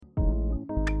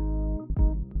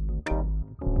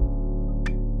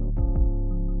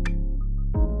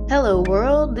Hello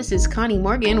world, this is Connie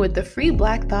Morgan with the Free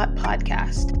Black Thought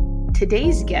podcast.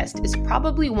 Today's guest is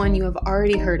probably one you have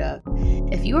already heard of.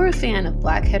 If you are a fan of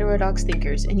Black heterodox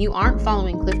thinkers and you aren't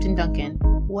following Clifton Duncan,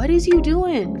 what is you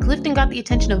doing? Clifton got the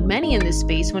attention of many in this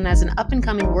space when, as an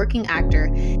up-and-coming working actor,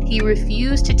 he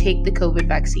refused to take the COVID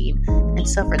vaccine and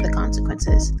suffered the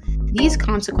consequences. These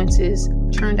consequences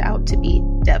turned out to be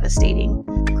devastating.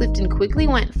 Clifton quickly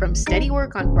went from steady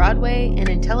work on Broadway and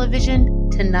in television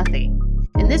to nothing.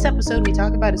 In this episode, we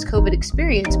talk about his COVID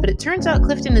experience, but it turns out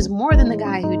Clifton is more than the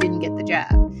guy who didn't get the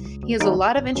jab. He has a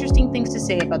lot of interesting things to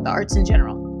say about the arts in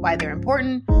general, why they're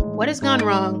important, what has gone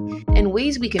wrong, and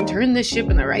ways we can turn this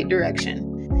ship in the right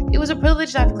direction. It was a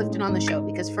privilege to have Clifton on the show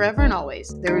because forever and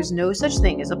always, there is no such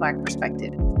thing as a Black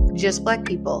perspective, just Black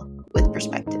people with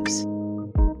perspectives. The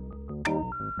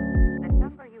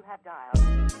number you have dialed.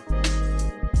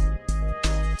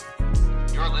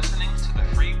 You're listening to the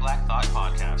Free Black Thought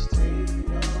podcast.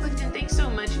 Clifton, thanks so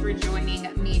much for joining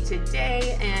me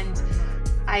today. And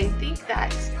I think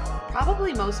that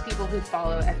probably most people who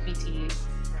follow FBT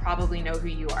probably know who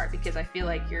you are, because I feel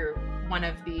like you're one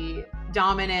of the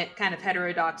dominant kind of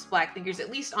heterodox Black thinkers, at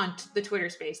least on the Twitter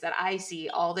space, that I see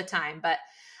all the time. But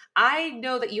I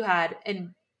know that you had,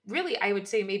 and really I would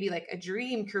say maybe like a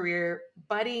dream career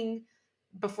budding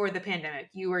before the pandemic.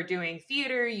 You were doing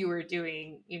theater, you were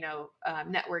doing,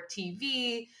 network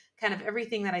TV, kind of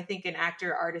everything that I think an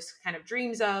actor, artist kind of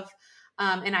dreams of.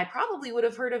 And I probably would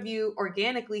have heard of you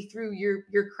organically through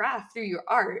your craft, through your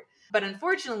art. But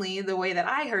unfortunately, the way that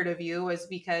I heard of you was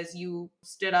because you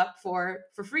stood up for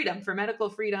freedom, for medical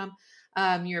freedom.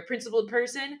 You're a principled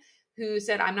person who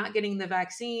said, I'm not getting the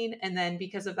vaccine. And then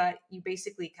because of that, you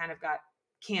basically kind of got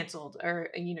canceled, or,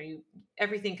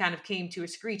 everything kind of came to a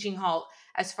screeching halt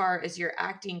as far as your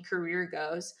acting career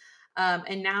goes.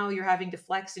 And now you're having to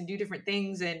flex and do different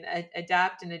things and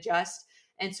adapt and adjust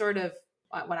in sort of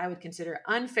what I would consider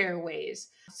unfair ways.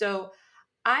 So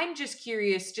I'm just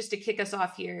curious, just to kick us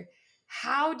off here,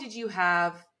 how did you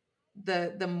have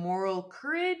the moral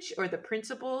courage or the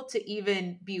principle to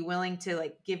even be willing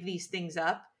to give these things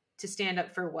up, to stand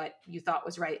up for what you thought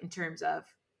was right in terms of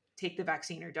take the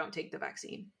vaccine or don't take the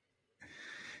vaccine?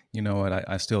 You know what?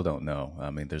 I still don't know. I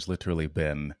mean, there's literally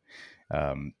been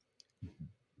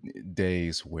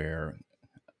days where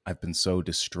I've been so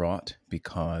distraught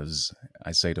because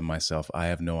I say to myself, I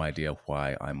have no idea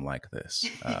why I'm like this.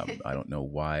 I don't know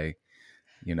why,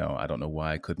 I don't know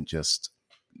why I couldn't just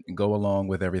go along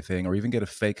with everything or even get a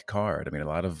fake card. I mean, a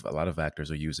lot of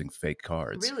actors are using fake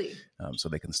cards. Really? So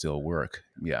they can still work.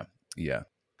 Yeah.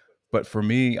 But for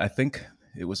me, I think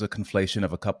it was a conflation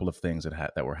of a couple of things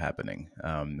that were happening.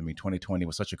 2020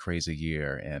 was such a crazy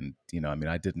year, and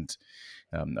I didn't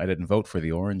vote for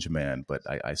the Orange Man, but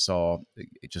I saw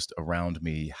just around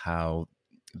me how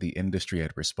the industry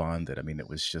had responded. I mean, it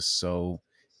was just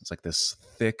it's like this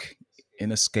thick,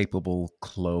 inescapable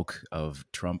cloak of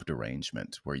Trump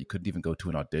derangement, where you couldn't even go to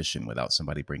an audition without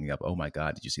somebody bringing up, "Oh my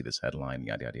God, did you see this headline?"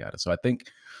 Yada yada yada. So I think,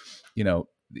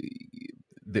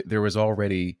 there was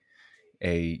already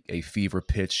a fever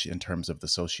pitch in terms of the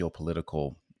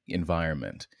socio-political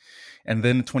environment. And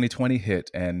then 2020 hit,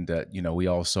 and we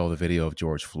all saw the video of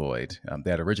George Floyd,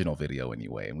 that original video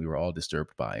anyway, and we were all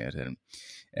disturbed by it.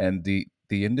 And the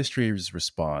industry's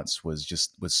response was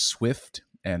swift.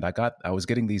 And I was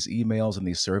getting these emails and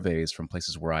these surveys from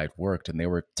places where I'd worked, and they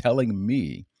were telling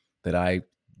me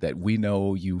that we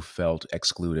know you felt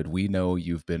excluded. We know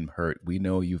you've been hurt. We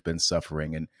know you've been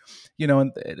suffering. And,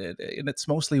 and it's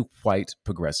mostly white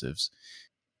progressives.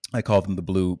 I call them the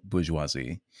blue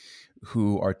bourgeoisie,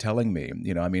 who are telling me,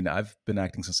 I've been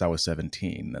acting since I was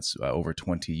 17. That's over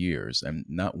 20 years. And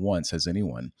not once has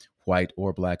anyone, white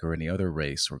or Black or any other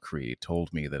race or creed,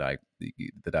 told me that I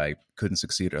couldn't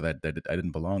succeed or that I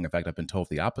didn't belong. In fact, I've been told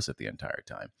the opposite the entire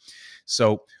time.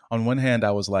 So on one hand,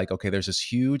 I was like, okay, there's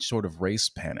this huge sort of race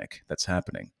panic that's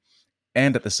happening.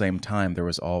 And at the same time, there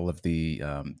was all of the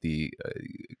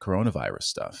coronavirus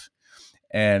stuff.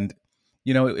 And,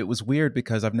 it was weird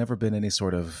because I've never been any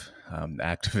sort of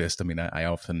activist. I mean, I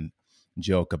often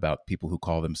joke about people who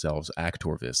call themselves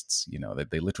actorvists, that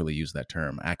they literally use that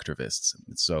term, activists.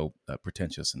 It's so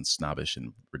pretentious and snobbish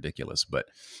and ridiculous. But,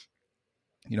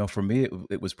 for me,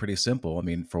 it was pretty simple. I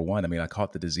mean, for one, I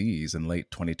caught the disease in late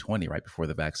 2020, right before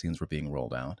the vaccines were being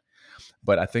rolled out.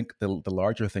 But I think the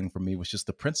larger thing for me was just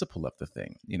the principle of the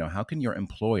thing. How can your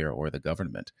employer or the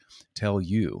government tell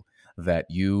you that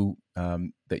you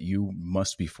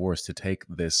must be forced to take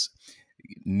this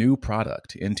new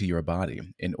product into your body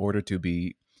in order to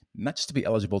be, not just to be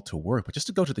eligible to work, but just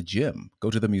to go to the gym, go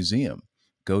to the museum,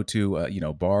 go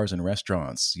to bars and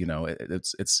restaurants?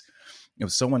 It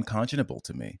was so unconscionable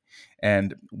to me.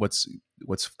 And what's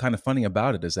kind of funny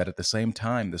about it is that at the same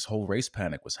time this whole race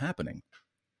panic was happening,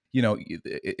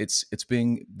 it's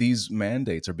being, these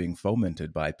mandates are being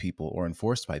fomented by people or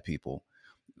enforced by people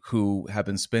who have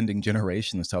been spending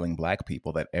generations telling Black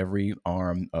people that every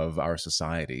arm of our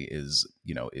society is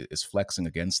flexing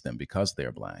against them because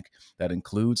they're Black. That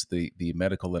includes the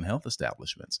medical and health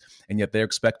establishments. And yet they're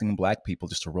expecting Black people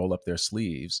just to roll up their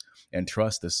sleeves and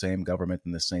trust the same government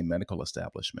and the same medical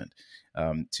establishment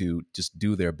to just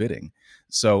do their bidding.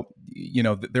 So,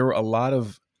 there were a lot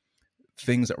of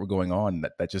things that were going on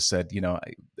that just said,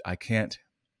 I can't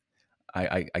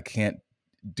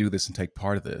do this and take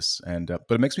part of this. And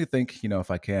but it makes me think, if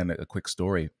I can, a quick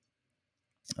story.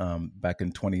 Back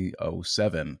in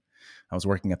 2007, I was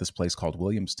working at this place called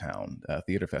Williamstown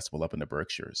Theater Festival up in the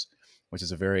Berkshires, which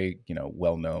is a very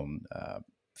well-known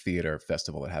theater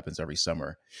festival that happens every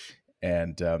summer.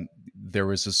 And there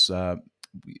was this and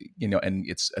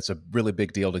it's a really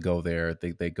big deal to go there.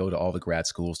 They go to all the grad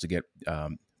schools to get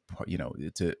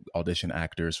to audition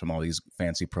actors from all these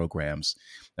fancy programs,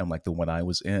 and like the one I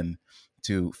was in,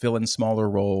 to fill in smaller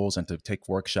roles and to take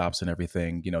workshops and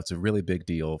everything. It's a really big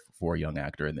deal for a young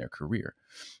actor in their career.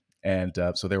 And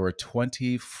so there were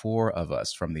 24 of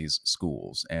us from these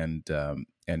schools, and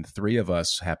 3 of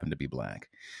us happened to be Black.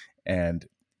 And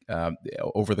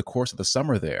over the course of the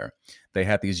summer there, they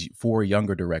had these 4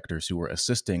 younger directors who were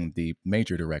assisting the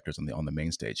major directors on the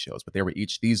main stage shows. But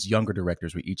these younger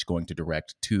directors were each going to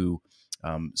direct 2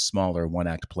 smaller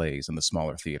one-act plays in the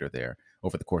smaller theater there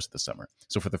over the course of the summer.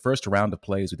 So for the first round of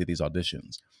plays, we did these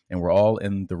auditions, and we're all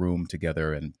in the room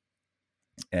together. And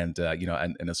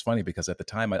it's funny because at the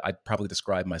time I'd probably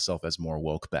describe myself as more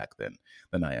woke back then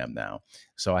than I am now.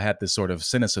 So I had this sort of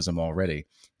cynicism already.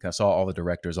 I saw all the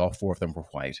directors, all 4 of them were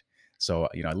white. So,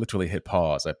 I literally hit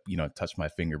pause. I, touched my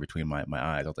finger between my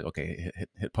eyes. I was like, okay,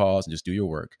 hit pause and just do your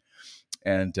work.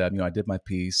 And, I did my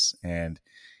piece. And,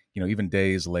 even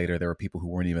days later, there were people who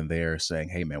weren't even there saying,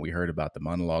 hey, man, we heard about the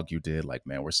monologue you did. Like,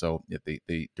 man, we're so,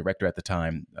 the director at the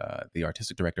time, the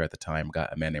artistic director at the time,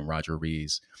 got a man named Roger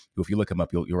Rees, who, if you look him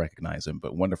up, you'll recognize him,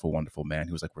 but wonderful, wonderful man.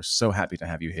 He was like, we're so happy to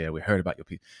have you here. We heard about your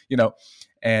piece,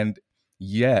 and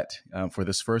yet for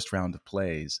this first round of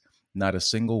plays, not a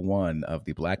single one of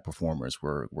the Black performers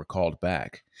were called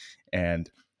back.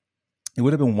 And it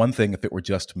would have been one thing if it were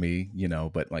just me,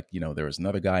 but there was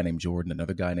another guy named Jordan,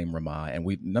 another guy named Ramah, and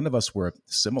none of us were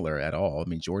similar at all. I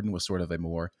mean, Jordan was sort of a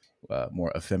more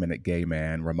effeminate gay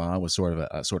man. Ramah was sort of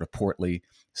a sort of portly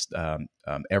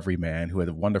everyman who had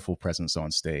a wonderful presence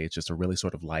on stage, just a really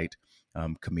sort of light,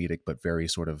 comedic, but very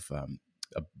sort of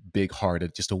a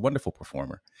big-hearted, just a wonderful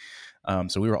performer.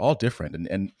 So we were all different.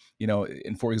 And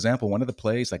for example, one of the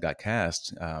plays that got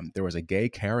cast, there was a gay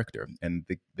character, and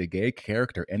the gay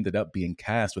character ended up being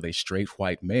cast with a straight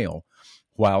white male,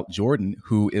 while Jordan,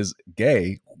 who is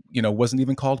gay, wasn't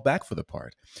even called back for the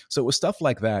part. So it was stuff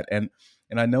like that. And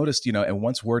I noticed, and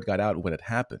once word got out what had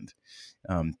happened,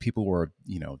 people were,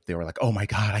 they were like, oh my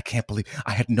God, I can't believe,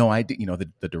 I had no idea.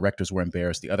 The directors were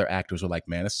embarrassed. The other actors were like,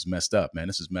 man, this is messed up, man,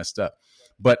 this is messed up.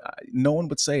 But no one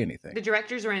would say anything. The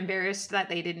directors were embarrassed that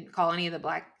they didn't call any of the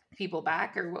Black people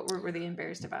back, or what were they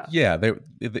embarrassed about? Yeah,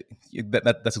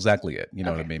 that's exactly it. You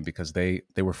know what I mean? Because they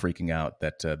were freaking out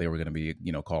that they were going to be,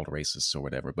 you know, called racists or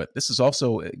whatever. But this is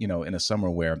also, you know, in a summer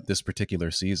where this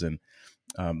particular season,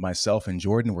 myself and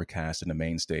Jordan were cast in a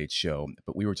main stage show,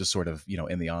 but we were just sort of, you know,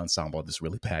 in the ensemble of this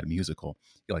really bad musical,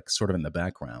 like sort of in the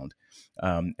background.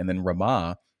 And then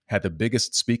Ramah had the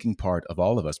biggest speaking part of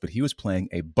all of us, but he was playing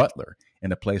a butler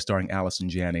in a play starring Allison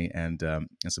Janney and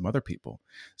some other people.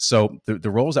 So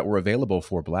the roles that were available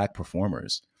for Black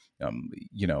performers,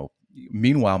 you know,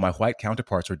 meanwhile, my white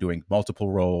counterparts were doing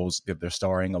multiple roles. They're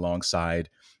starring alongside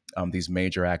these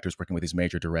major actors, working with these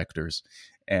major directors.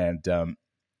 And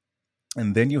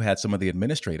then you had some of the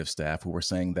administrative staff who were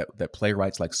saying that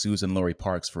playwrights like Susan Laurie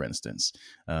Parks, for instance,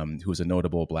 who's a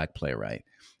notable Black playwright,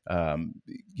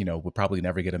 you know, would probably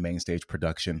never get a main stage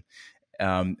production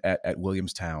at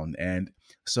Williamstown. And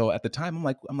so at the time,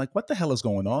 I'm like, what the hell is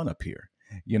going on up here?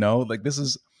 You know, like this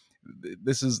is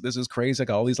crazy. Like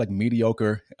all these like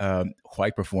mediocre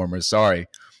white performers,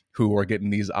 who are getting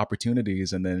these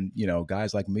opportunities, and then, you know,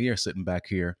 guys like me are sitting back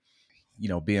here, you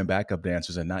know, being backup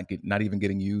dancers and not even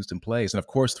getting used in plays. And of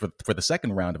course, for the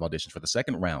second round of auditions, for the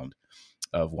second round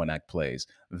of one act plays,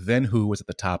 then who was at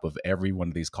the top of every one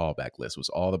of these callback lists was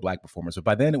all the Black performers. But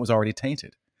by then it was already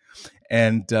tainted.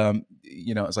 And,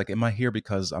 you know, it's like, am I here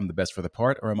because I'm the best for the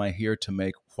part, or am I here to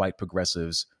make white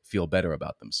progressives feel better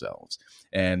about themselves?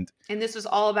 And this was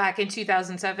all back in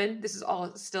 2007. This is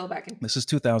all still back in. This is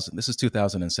 2000. This is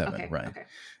 2007, okay, right? Okay.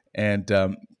 And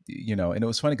and it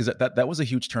was funny because that was a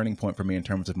huge turning point for me in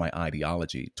terms of my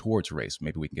ideology towards race.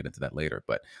 Maybe we can get into that later.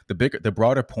 But the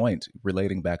broader point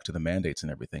relating back to the mandates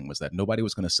and everything was that nobody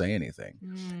was going to say anything,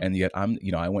 and yet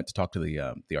I went to talk to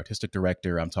the artistic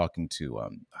director. I'm talking to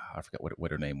I forgot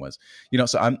what her name was.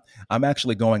 So I'm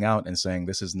actually going out and saying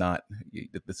this is not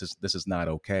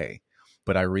okay.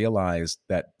 But I realized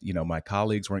that my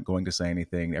colleagues weren't going to say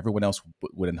anything. Everyone else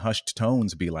would in hushed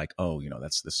tones be like, "Oh,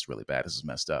 this is really bad. This is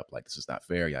messed up. Like this is not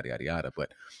fair. Yada yada yada."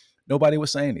 But nobody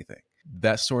was saying anything.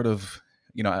 That sort of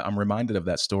I'm reminded of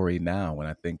that story now when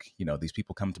I think these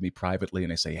people come to me privately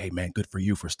and they say, "Hey, man, good for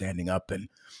you for standing up and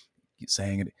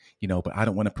saying it," but I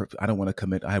don't want to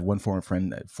commit. I have one former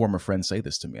friend say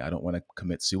this to me. I don't want to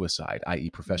commit suicide,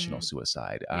 i.e. professional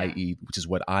suicide, Yeah. i.e. which is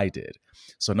what I did.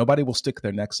 So nobody will stick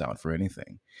their necks out for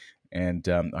anything. And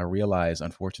I realize,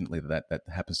 unfortunately, that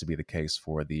happens to be the case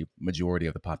for the majority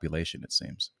of the population, it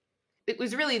seems. It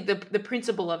was really the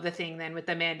principle of the thing then with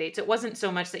the mandates. It wasn't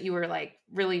so much that you were like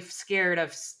really scared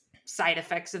of side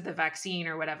effects of the vaccine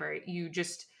or whatever. You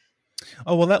just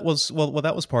Oh, well, that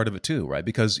was part of it too, right?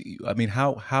 Because I mean,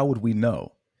 how would we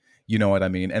know? You know what I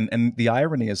mean? And the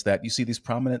irony is that you see these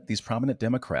prominent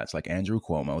Democrats like Andrew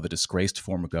Cuomo, the disgraced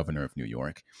former governor of New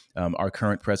York, our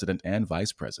current president and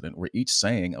vice president, were each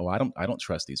saying, "Oh, I don't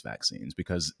trust these vaccines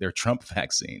because they're Trump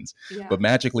vaccines." yeah. But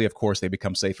magically, of course, they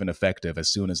become safe and effective as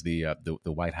soon as the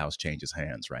White House changes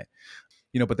hands, right?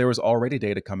 But there was already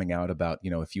data coming out about,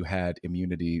 if you had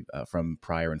immunity from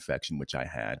prior infection, which I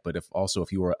had, but if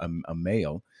you were a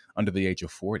male under the age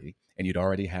of 40 and you'd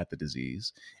already had the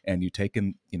disease and you'd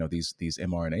taken, these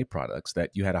mRNA products,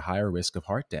 that you had a higher risk of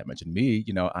heart damage. And me,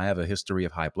 I have a history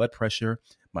of high blood pressure.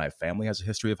 My family has a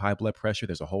history of high blood pressure.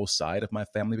 There's a whole side of my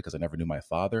family, because I never knew my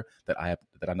father, that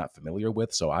I'm not familiar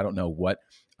with. So I don't know what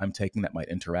I'm taking that might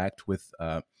interact with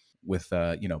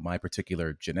my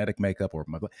particular genetic makeup or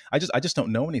I just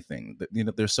don't know anything.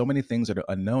 There's so many things that are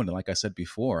unknown, and like I said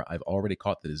before, I've already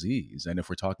caught the disease. And if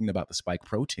we're talking about the spike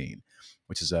protein,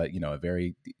 which is a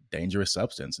very dangerous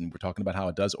substance, and we're talking about how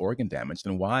it does organ damage,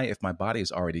 then why, if my body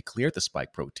has already cleared the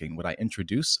spike protein, would I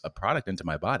introduce a product into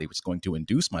my body which is going to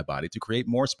induce my body to create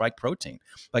more spike protein?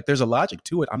 Like, there's a logic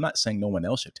to it. I'm not saying no one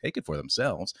else should take it for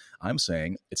themselves. I'm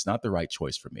saying it's not the right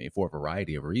choice for me for a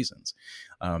variety of reasons.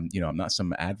 I'm not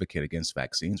some advocate against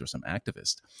vaccines or some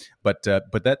activist, but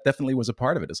that definitely was a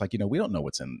part of it. It's like, we don't know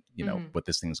what's in, what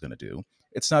this thing's going to do.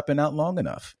 It's not been out long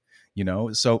enough,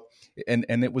 so, and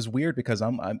it was weird because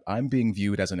I'm being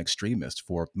viewed as an extremist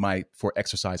for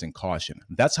exercising caution.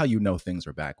 That's how things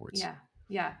are backwards.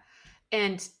 Yeah.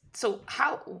 And so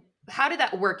how did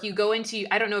that work? You go into,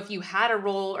 I don't know if you had a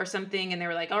role or something and they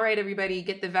were like, "All right, everybody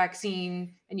get the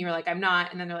vaccine." And you were like, "I'm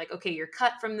not." And then they're like, "Okay, you're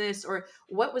cut from this." Or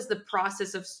what was the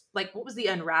process of, like, what was the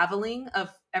unraveling of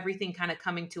everything kind of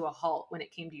coming to a halt when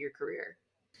it came to your career?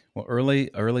 Well, early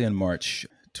in March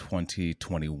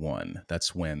 2021,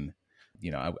 that's when,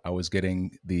 I was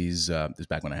getting these, this is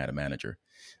back when I had a manager.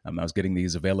 I was getting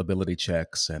these availability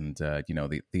checks, and,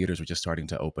 the theaters were just starting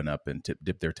to open up and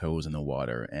dip their toes in the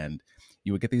water. And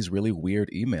you would get these really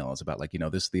weird emails about, like,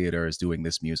 this theater is doing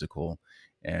this musical,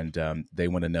 and they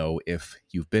want to know if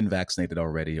you've been vaccinated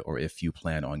already or if you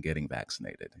plan on getting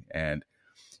vaccinated. And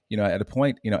at a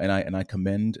point, and I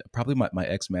commend probably my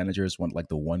ex-manager is like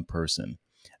the one person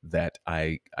that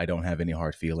I don't have any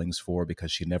hard feelings for,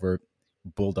 because she never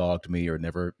bulldogged me or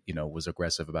never, was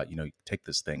aggressive about, take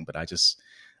this thing. But I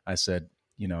said,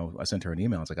 I sent her an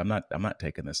email. It's like, I'm not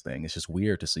taking this thing. It's just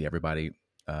weird to see everybody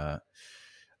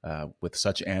with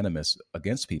such animus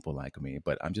against people like me,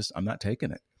 but I'm not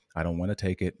taking it. I don't want to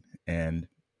take it. And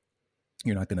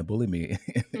you're not going to bully me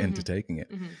into taking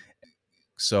it. Mm-hmm.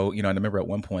 So, I remember at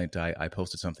one point I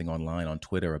posted something online on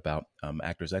Twitter about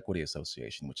Actors Equity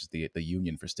Association, which is the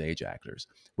union for stage actors,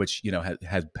 which,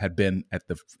 had been at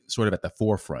the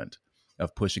forefront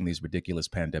of pushing these ridiculous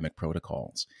pandemic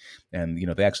protocols. And,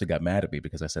 they actually got mad at me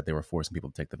because I said they were forcing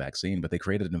people to take the vaccine, but they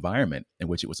created an environment in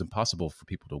which it was impossible for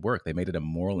people to work. They made it a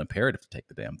moral imperative to take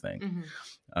the damn thing.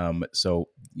 Mm-hmm.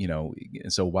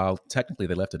 So while technically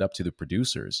they left it up to the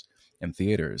producers and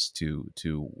theaters to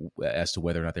as to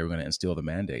whether or not they were going to instill the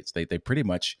mandates, they pretty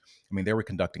much, they were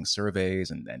conducting surveys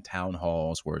and town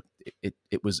halls where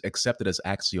it was accepted as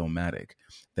axiomatic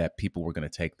that people were going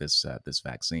to take this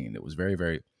vaccine. It was very,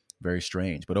 very, very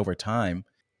strange. But over time,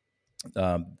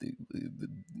 as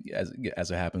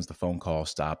it happens, the phone call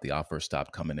stopped, the offers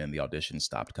stopped coming in, the auditions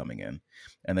stopped coming in,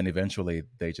 and then eventually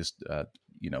they just,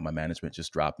 my management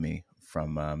just dropped me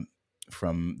from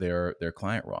their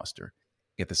client roster.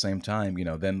 At the same time,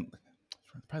 then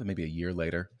probably maybe a year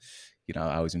later,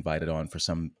 I was invited on for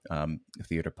some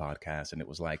theater podcast, and it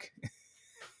was like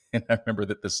And I remember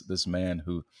that this man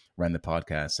who ran the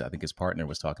podcast, I think his partner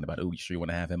was talking about, oh, you sure you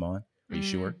want to have him on? Are you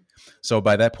sure? So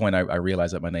by that point, I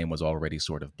realized that my name was already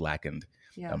sort of blackened,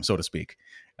 Yeah. so to speak,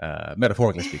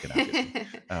 metaphorically speaking, obviously,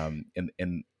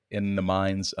 in the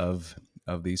minds of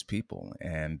these people.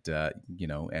 And,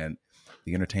 and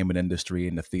the entertainment industry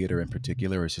and the theater in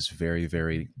particular is just very,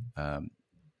 very,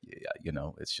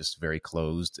 it's just very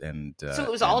closed. And so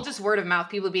it was all just word of mouth,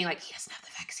 people being like, he doesn't have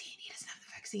the vaccine.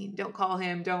 Don't call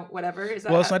him. Don't whatever. Is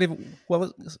that well, it's not even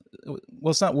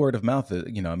it's not word of mouth.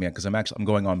 Because I'm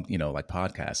going on, like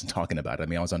podcasts and talking about it. I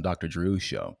mean, I was on Dr. Drew's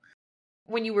show.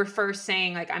 When you were first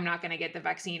saying like, I'm not going to get the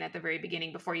vaccine at the very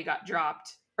beginning before you got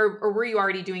dropped, or were you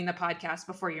already doing the podcast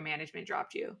before your management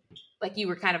dropped you? Like you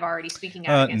were kind of already speaking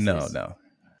out against this? No.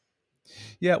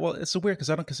 Yeah, well, it's so weird because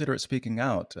I don't consider it speaking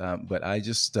out, but I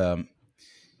just, there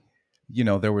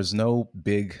was no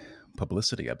big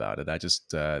publicity about it. I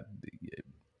just,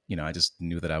 I just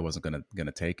knew that I wasn't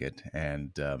gonna take it,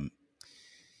 and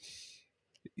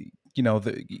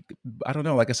I don't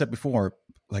know. Like I said before,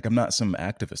 like I'm not some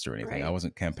activist or anything. Right. I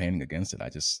wasn't campaigning against it. I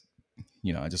just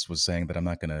was saying that I'm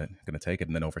not gonna take it,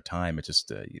 and then over time, it just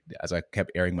as I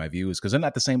kept airing my views, because then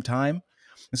at the same time,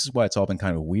 this is why it's all been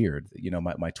kind of weird.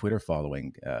 My Twitter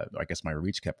following, I guess my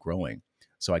reach kept growing,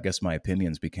 so I guess my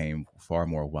opinions became far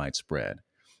more widespread,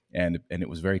 and it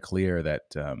was very clear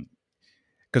that.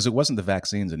 Because it wasn't the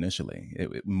vaccines initially.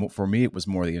 For me, it was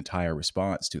more the entire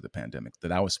response to the pandemic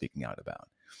that I was speaking out about.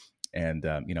 And,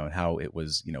 and how it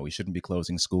was, we shouldn't be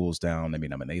closing schools down. I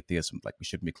mean, I'm an atheist. Like, we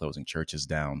shouldn't be closing churches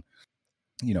down.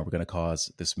 We're going to cause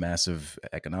this massive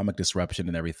economic disruption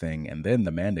and everything. And then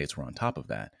the mandates were on top of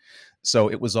that.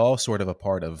 So it was all sort of a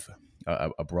part of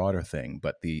a broader thing.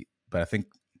 But I think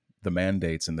the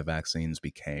mandates and the vaccines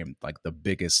became like the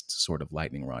biggest sort of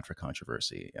lightning rod for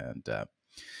controversy. And,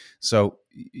 so,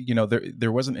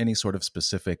 there wasn't any sort of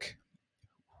specific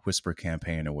whisper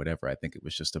campaign or whatever. I think it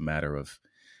was just a matter of,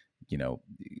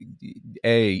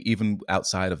 even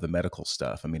outside of the medical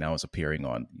stuff. I mean, I was appearing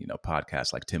on,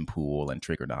 podcasts like Tim Pool and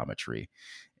Trigonometry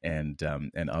and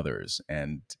others.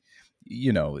 And,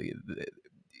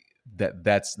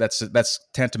 that's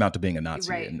tantamount to being a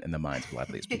Nazi Right. in the minds of a lot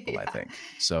of these people, Yeah. I think.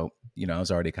 So, I was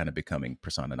already kind of becoming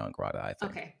persona non grata, I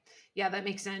think. Okay. Yeah, that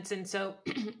makes sense. And so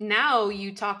now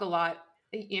you talk a lot.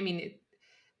 I mean,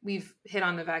 we've hit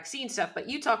on the vaccine stuff, but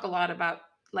you talk a lot about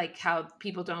like how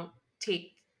people don't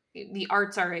take the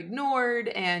arts are ignored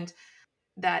and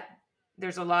that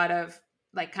there's a lot of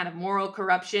like kind of moral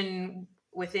corruption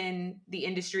within the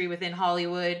industry, within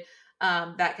Hollywood,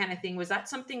 that kind of thing. Was that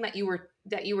something that you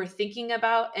were thinking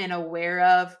about and aware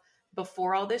of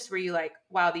before all this? Were you like,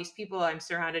 wow, these people I'm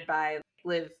surrounded by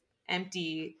live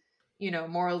empty,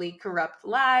 morally corrupt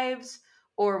lives?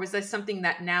 Or was this something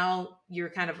that now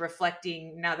you're kind of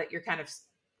reflecting, now that you're kind of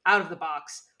out of the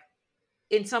box?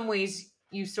 In some ways,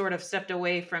 you sort of stepped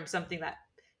away from something that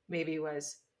maybe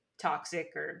was toxic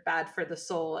or bad for the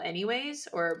soul anyways?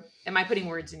 Or am I putting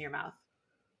words in your mouth?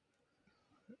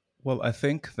 Well, I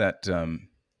think that,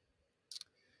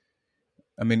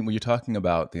 when you're talking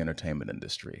about the entertainment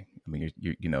industry, I mean,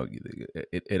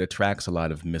 it attracts a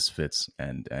lot of misfits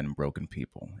and broken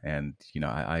people, and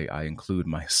I include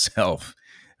myself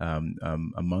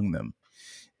among them,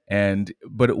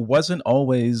 but it wasn't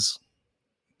always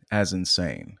as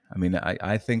insane. I mean,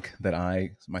 I think that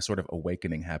my sort of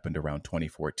awakening happened around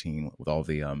 2014 with all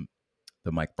the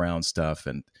Mike Brown stuff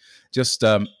and just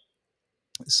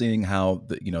seeing how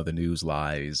the news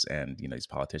lies, and these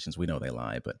politicians, we know they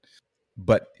lie,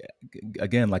 but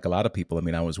again, like a lot of people, I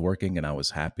mean, I was working and I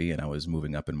was happy and I was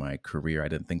moving up in my career. I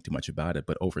didn't think too much about it,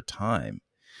 but over time,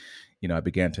 I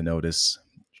began to notice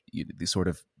these sort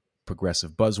of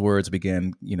progressive buzzwords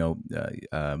began,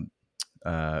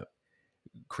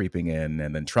 creeping in,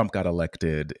 and then Trump got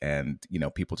elected, and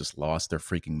people just lost their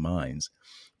freaking minds.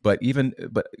 But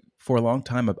for a long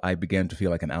time, I began to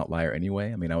feel like an outlier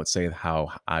anyway. I mean, I would say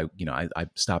how I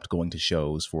stopped going to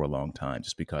shows for a long time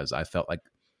just because I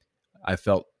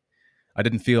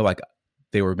didn't feel like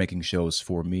they were making shows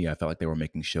for me. I felt like they were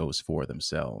making shows for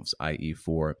themselves, i.e.,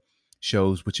 for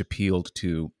shows which appealed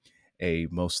to a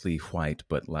mostly white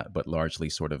but largely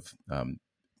sort of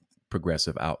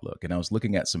progressive outlook. And I was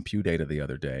looking at some Pew data the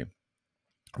other day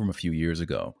from a few years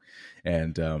ago,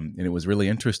 and it was really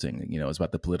interesting. It was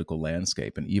about the political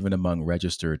landscape, and even among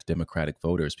registered Democratic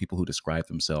voters, people who describe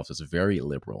themselves as very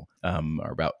liberal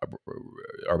are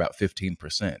about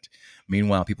 15%.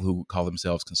 Meanwhile, people who call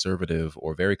themselves conservative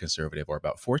or very conservative are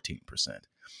about 14%.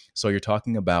 So you're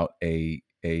talking about a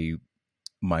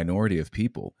minority of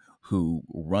people who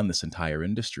run this entire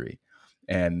industry,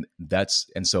 and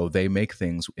so they make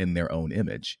things in their own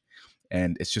image.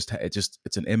 and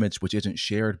it's an image which isn't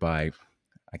shared by,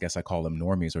 I guess I call them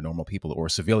normies or normal people, or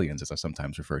civilians, as I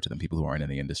sometimes refer to them, people who aren't in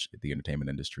the industry, the entertainment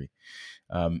industry.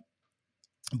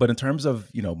 But in terms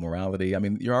of, morality, I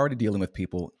mean, you're already dealing with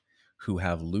people who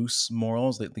have loose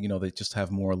morals. They just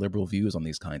have more liberal views on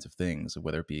these kinds of things,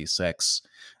 whether it be sex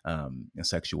and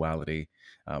sexuality.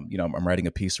 I'm writing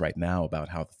a piece right now about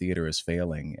how the theater is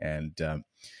failing, and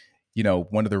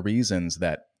one of the reasons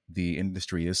that the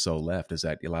industry is so left is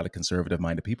that a lot of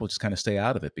conservative-minded people just kind of stay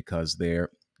out of it because they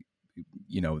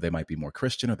might be more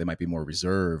Christian, or they might be more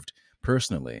reserved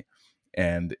personally.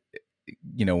 And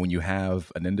when you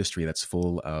have an industry that's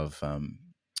full of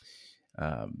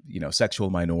sexual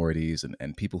minorities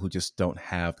and people who just don't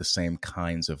have the same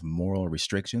kinds of moral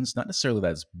restrictions, not necessarily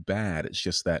that it's bad, it's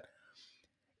just that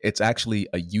it's actually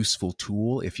a useful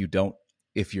tool if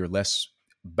you're less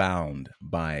bound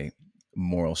by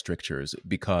moral strictures,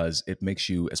 because it makes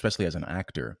you, especially as an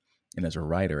actor and as a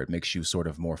writer, it makes you sort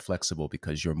of more flexible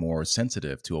because you're more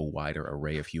sensitive to a wider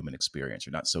array of human experience.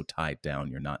 You're not so tied down.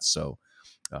 You're not so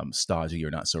stodgy. You're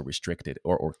not so restricted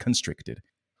or constricted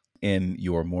in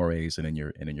your mores and in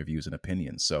your views and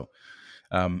opinions. So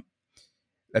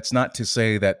that's not to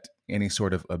say that any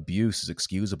sort of abuse is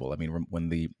excusable. I mean, when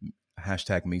the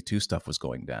hashtag Me Too stuff was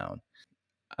going down,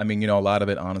 I mean, a lot of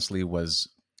it honestly was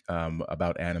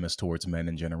about animus towards men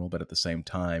in general, but at the same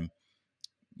time,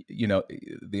 the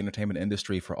entertainment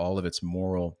industry, for all of its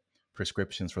moral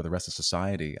prescriptions for the rest of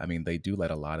society, I mean, they do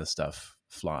let a lot of stuff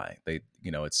fly.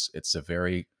 It's a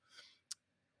very,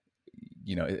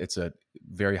 it's a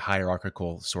very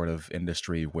hierarchical sort of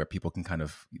industry where people can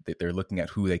they're looking at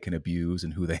who they can abuse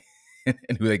and who they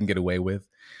and who they can get away with.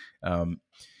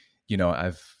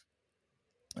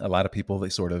 A lot of people, they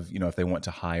sort of, if they want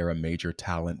to hire a major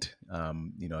talent,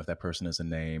 if that person is a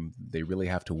name, they really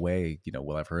have to weigh,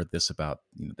 well, I've heard this about,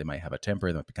 they might have a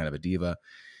temper, they might be kind of a diva.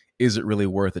 Is it really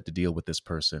worth it to deal with this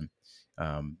person?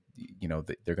 They're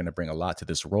going to bring a lot to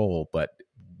this role, but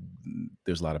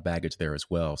there's a lot of baggage there as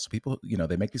well. So people,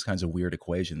 they make these kinds of weird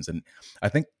equations. And I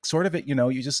think sort of it,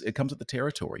 it comes with the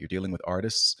territory. You're dealing with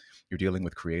artists, you're dealing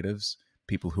with creatives,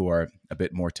 people who are a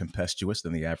bit more tempestuous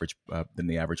than the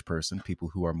average person, people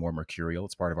who are more mercurial.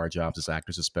 It's part of our jobs as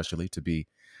actors, especially to be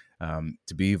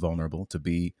vulnerable, to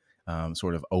be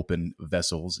sort of open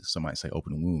vessels. Some might say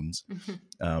open wounds.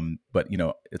 But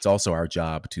it's also our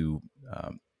job to.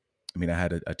 I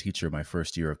had a teacher my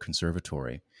first year of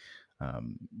conservatory.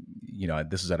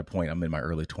 This is at a point I'm in my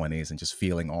early 20s and just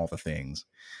feeling all the things,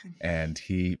 and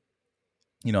he.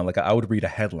 Like I would read a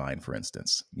headline, for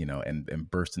instance, and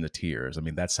burst into tears. I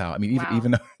mean, that's how, Wow.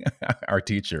 even our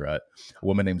teacher, a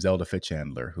woman named Zelda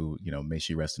Fitchandler, who, may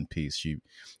she rest in peace. She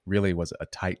really was a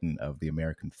titan of the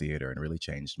American theater and really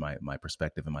changed my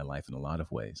perspective in my life in a lot of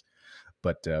ways.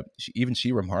 But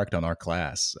she remarked on our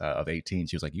class of 18,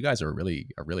 she was like, you guys are a really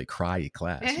cryy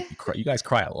class. You guys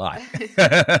cry a lot.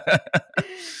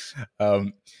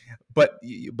 But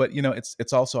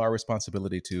it's also our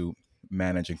responsibility to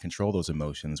manage and control those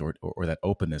emotions or that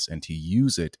openness, and to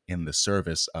use it in the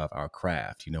service of our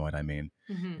craft. You know what I mean?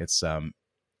 Mm-hmm. It's and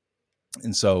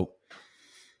so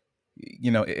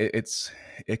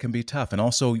it can be tough, and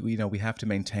also we have to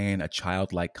maintain a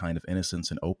childlike kind of innocence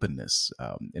and openness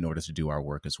in order to do our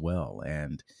work as well.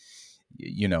 And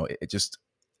it's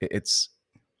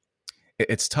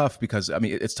tough because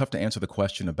it's tough to answer the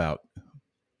question about.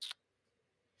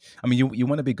 You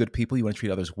want to be good people. You want to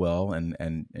treat others well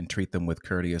and treat them with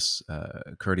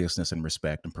courteousness and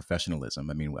respect and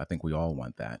professionalism. I think we all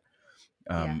want that.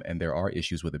 And there are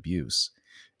issues with abuse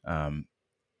of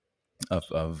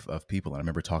people. And I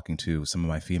remember talking to some of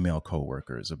my female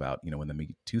coworkers about, when the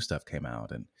Me Too stuff came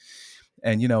out, and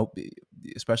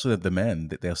especially the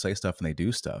men, they'll say stuff and they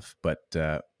do stuff, but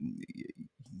but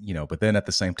then at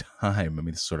the same time,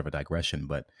 this is sort of a digression,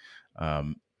 but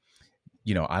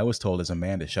I was told as a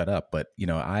man to shut up, but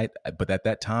but at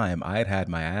that time I had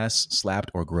my ass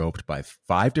slapped or groped by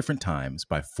 5 different times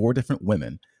by 4 different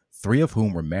women, 3 of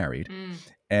whom were married.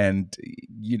 And,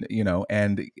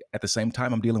 and at the same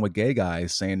time, I'm dealing with gay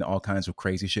guys saying all kinds of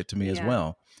crazy shit to me as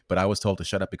well. But I was told to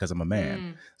shut up because I'm a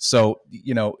man. So,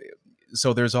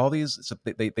 so there's all these, so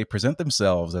they present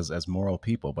themselves as moral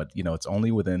people, but, it's only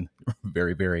within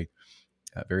very, very,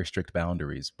 very strict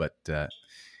boundaries. But,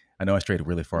 I know I strayed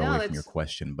really far away from your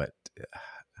question, but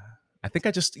I think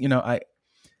I just,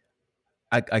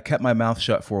 I kept my mouth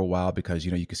shut for a while because,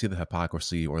 you could see the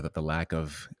hypocrisy or the lack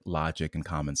of logic and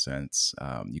common sense.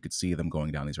 You could see them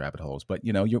going down these rabbit holes, but,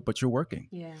 you're working.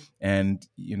 Yeah. And,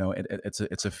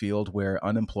 it's a field where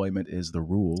unemployment is the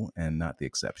rule and not the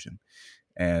exception.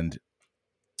 And,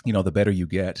 the better you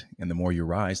get and the more you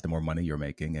rise, the more money you're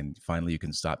making, and finally you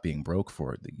can stop being broke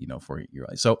for for your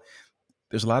life. So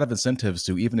there's a lot of incentives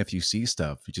to, even if you see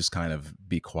stuff, you just kind of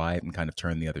be quiet and kind of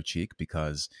turn the other cheek,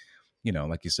 because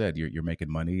like you said, you're making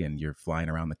money and you're flying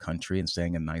around the country and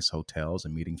staying in nice hotels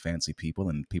and meeting fancy people,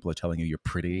 and people are telling you you're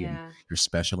pretty and Yeah. you're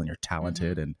special and you're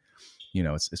talented, and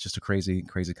it's just a crazy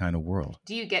kind of world.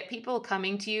 Do you get people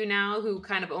coming to you now who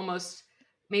kind of almost,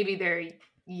 maybe they're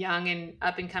young and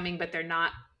up and coming, but they're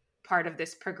not part of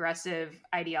this progressive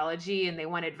ideology and they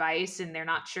want advice and they're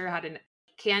not sure how to,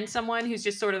 can someone who's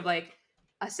just sort of like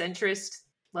a centrist,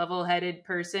 level-headed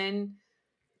person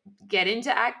get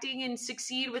into acting and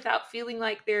succeed without feeling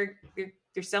like they're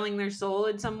selling their soul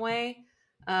in some way?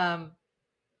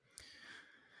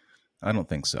 I don't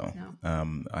think so.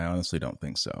 No. I honestly don't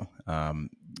think so.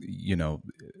 You know,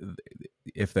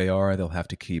 if they are, they'll have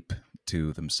to keep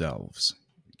to themselves.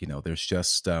 There's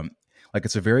just like,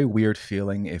 it's a very weird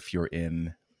feeling if you're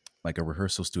in like a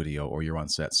rehearsal studio or you're on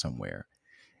set somewhere.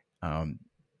 As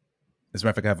a matter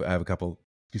of fact, I have a couple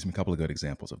of good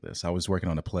examples of this. I was working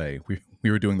on a play.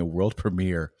 We were doing the world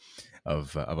premiere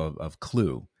of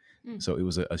Clue. So it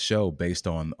was a show based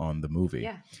on the movie,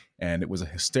 Yeah. and it was a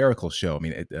hysterical show. I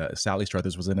mean, Sally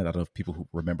Struthers was in it. I don't know if people who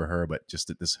remember her, but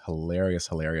just this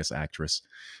hilarious actress.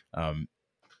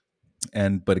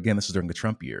 But again, this is during the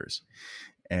Trump years,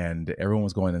 and everyone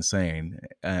was going insane.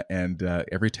 And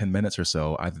every 10 minutes or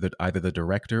so, either the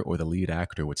director or the lead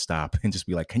actor would stop and just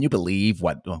be like, "Can you believe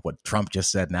what Trump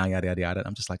just said now?" Yada yada yada.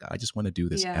 I'm just like, I just want to do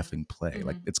this effing play.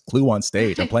 Like, it's Clue on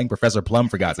stage. I'm playing Professor Plum,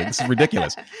 for God's sake. This is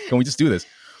ridiculous. Can we just do this?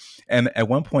 And at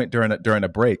one point during a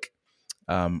break,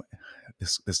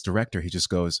 this director, he just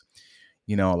goes,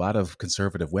 a lot of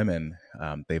conservative women,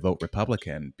 they vote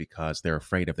Republican because they're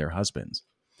afraid of their husbands.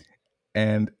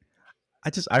 And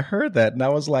I heard that, and I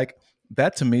was like,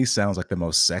 that to me sounds like the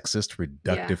most sexist,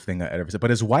 reductive thing I ever said.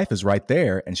 But his wife is right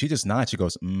there, and she just nods. She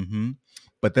goes, "Mm-hmm."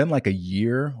 But then, like a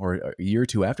year or or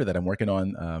two after that, I'm working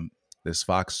on this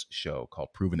Fox show called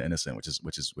Proven Innocent,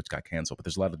 which got canceled. But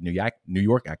there's a lot of New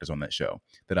York actors on that show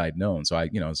that I'd known, so I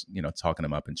was talking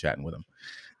them up and chatting with them,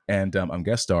 and I'm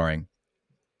guest starring.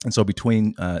 And so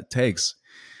between takes,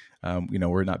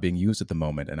 we're not being used at the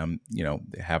moment, and I'm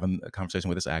having a conversation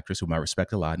with this actress whom I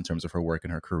respect a lot in terms of her work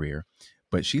and her career.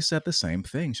 But she said the same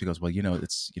thing. She goes, "Well,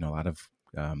 it's a lot of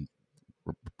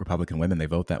Republican women, they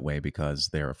vote that way because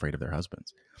they're afraid of their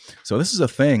husbands." So this is a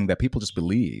thing that people just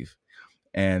believe.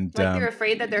 And like, they're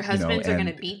afraid that their husbands are going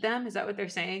to beat them. Is that what they're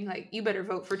saying? Like, you better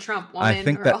vote for Trump, woman. I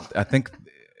think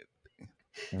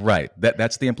right.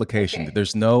 That's the implication. Okay.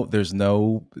 There's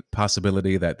no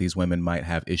possibility that these women might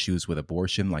have issues with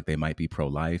abortion, like they might be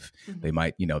pro-life.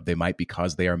 Mm-hmm. They might,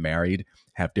 because they are married,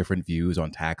 have different views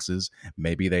on taxes.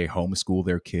 Maybe they homeschool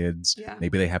their kids. Yeah.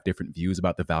 Maybe they have different views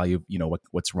about the value of,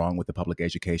 what's wrong with the public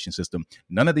education system.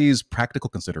 None of these practical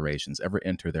considerations ever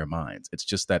enter their minds. It's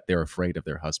just that they're afraid of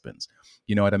their husbands.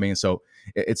 You know what I mean? So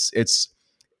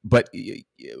but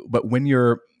when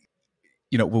you're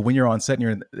when you're on set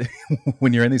and you're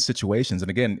when you're in these situations, and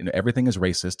again, everything is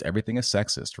racist, everything is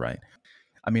sexist, right?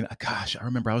 I mean, gosh, I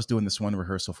remember I was doing this one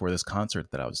rehearsal for this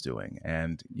concert that I was doing,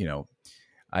 and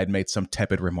I'd made some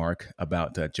tepid remark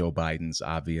about Joe Biden's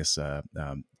obvious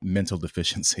mental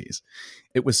deficiencies.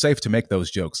 It was safe to make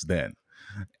those jokes then.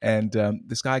 And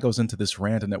this guy goes into this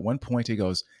rant, and at one point he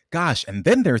goes, "Gosh!" And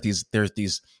then there's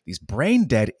these brain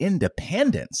dead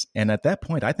independents. And at that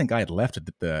point, I think I had left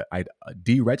I'd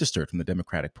deregistered from the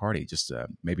Democratic Party just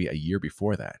maybe a year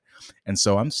before that. And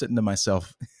so I'm sitting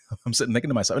thinking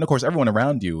to myself, and of course, everyone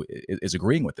around you is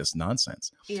agreeing with this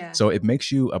nonsense. Yeah. So it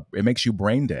makes you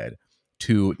brain dead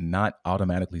to not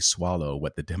automatically swallow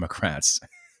what the Democrats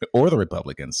or the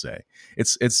Republicans say.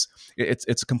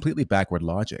 It's completely backward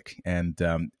logic, and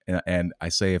I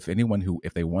say, if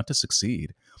they want to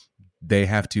succeed, they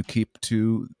have to keep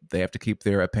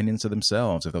their opinions to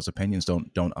themselves. If those opinions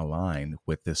don't align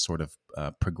with this sort of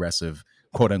progressive,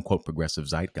 quote unquote, progressive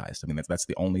zeitgeist, I mean, that's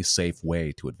the only safe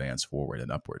way to advance forward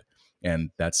and upward.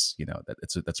 And that's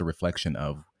that's a reflection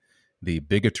of the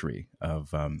bigotry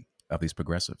of these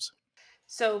progressives.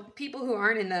 So people who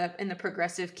aren't in the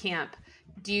progressive camp,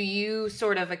 do you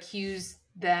sort of accuse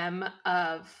them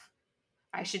of,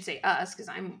 I should say us, because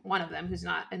I'm one of them who's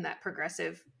not in that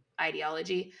progressive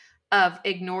ideology, of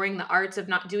ignoring the arts, of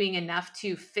not doing enough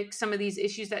to fix some of these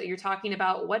issues that you're talking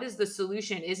about? What is the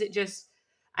solution? Is it just,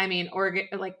 I mean,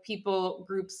 like people,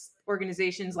 groups,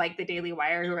 organizations like the Daily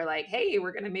Wire who are like, hey,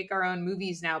 we're going to make our own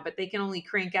movies now, but they can only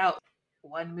crank out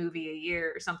one movie a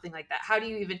year or something like that? How do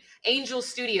you even, Angel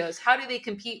Studios, how do they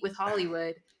compete with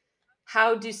Hollywood?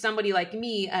 How do somebody like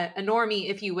me, a normie,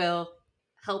 if you will,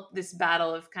 help this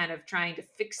battle of kind of trying to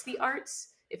fix the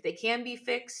arts if they can be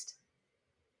fixed?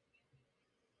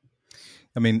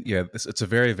 I mean, yeah, it's a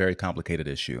very, very complicated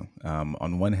issue.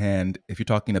 On one hand, if you're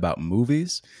talking about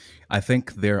movies, I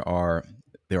think there are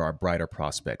brighter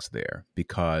prospects there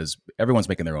because everyone's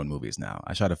making their own movies now.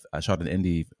 I shot an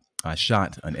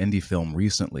indie film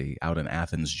recently out in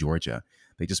Athens, Georgia.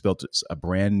 They just built a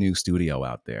brand new studio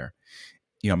out there.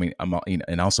 I mean,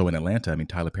 and also in Atlanta. I mean,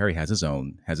 Tyler Perry has his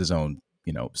own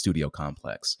studio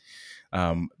complex.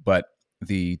 But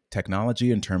the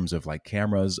technology in terms of like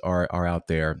cameras are out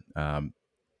there.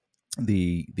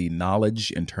 The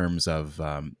knowledge in terms of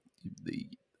the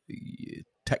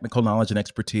technical knowledge and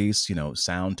expertise,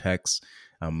 sound techs,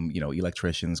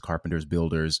 electricians, carpenters,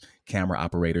 builders, camera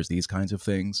operators, these kinds of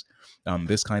things.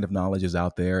 This kind of knowledge is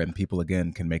out there, and people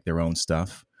again can make their own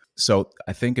stuff. So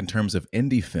I think in terms of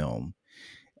indie film,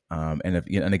 and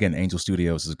again, Angel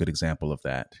Studios is a good example of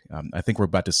that. I think we're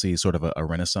about to see sort of a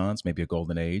renaissance, maybe a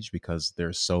golden age, because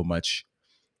there's so much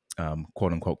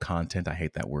quote unquote content. I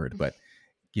hate that word, but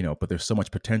there's so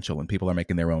much potential and people are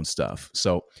making their own stuff.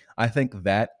 So I think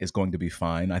that is going to be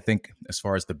fine. I think as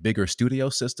far as the bigger studio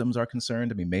systems are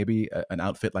concerned, I mean, maybe an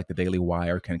outfit like the Daily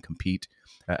Wire can compete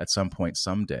at some point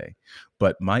someday.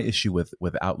 But my issue with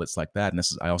outlets like that, and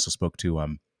I also spoke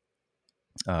to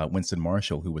Winston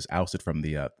Marshall, who was ousted from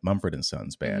the Mumford and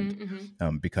Sons band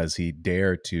because he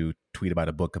dared to tweet about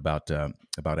a book about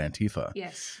Antifa.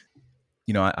 Yes.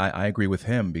 I agree with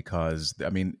him because, I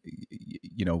mean,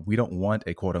 we don't want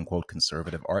a quote unquote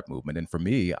conservative art movement. And for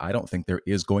me, I don't think there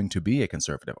is going to be a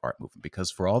conservative art movement because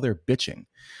for all their bitching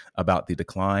about the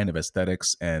decline of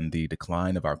aesthetics and the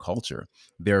decline of our culture,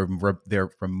 they're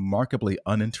remarkably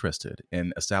uninterested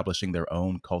in establishing their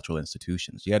own cultural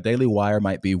institutions. Yeah, Daily Wire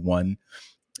might be one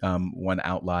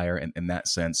outlier in that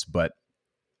sense. But,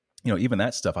 even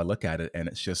that stuff, I look at it and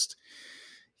it's just,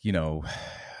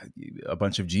 a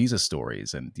bunch of Jesus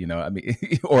stories, and I mean,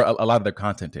 or a lot of their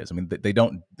content is. I mean, they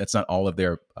don't. That's not all of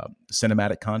their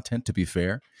cinematic content, to be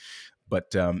fair.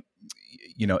 But I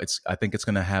think it's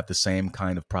going to have the same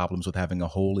kind of problems with having a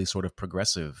wholly sort of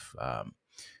progressive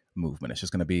movement. It's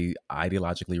just going to be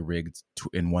ideologically rigged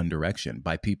in one direction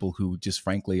by people who just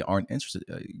frankly aren't interested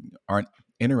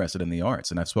in the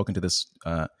arts. And I've spoken to this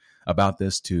about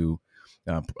this to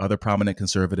other prominent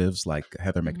conservatives like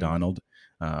Heather McDonald.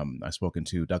 I've spoken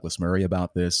to Douglas Murray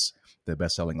about this, the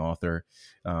best-selling author.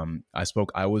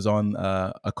 I was on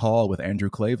a call with Andrew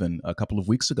Klavan a couple of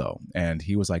weeks ago, and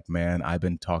he was like, "Man, I've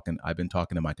been talking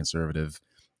to my conservative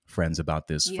friends about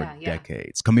this for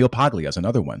decades." Camille Paglia is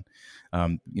another one.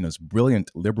 This brilliant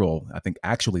liberal, I think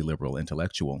actually liberal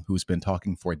intellectual who's been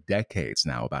talking for decades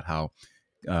now about how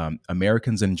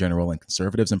Americans in general and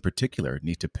conservatives in particular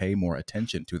need to pay more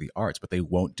attention to the arts, but they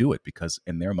won't do it because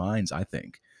in their minds, I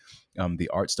think, the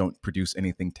arts don't produce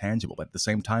anything tangible. But at the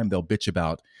same time, they'll bitch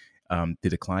about the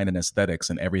decline in aesthetics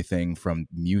and everything from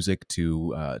music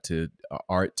to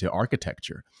art to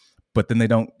architecture. But then they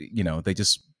don't, they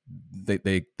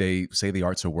say the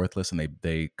arts are worthless, and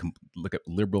they look at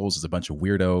liberals as a bunch of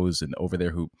weirdos and over there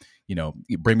who,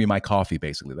 bring me my coffee,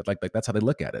 basically. Like that's how they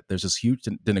look at it. There's this huge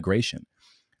denigration.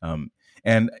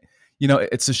 And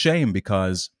it's a shame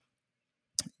because,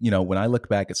 when I look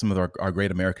back at some of our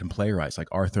great American playwrights like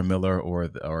Arthur Miller or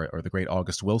the great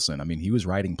August Wilson, I mean, he was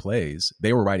writing plays.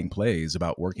 They were writing plays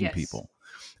about working people.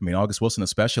 I mean, August Wilson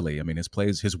especially, I mean,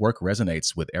 his work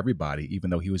resonates with everybody, even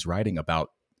though he was writing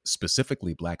about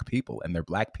specifically Black people. And they're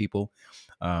Black people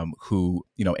who,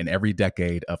 in every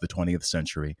decade of the 20th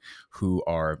century, who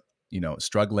are,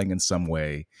 struggling in some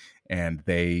way. And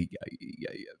they're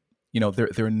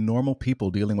normal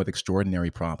people dealing with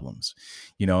extraordinary problems.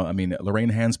 I mean,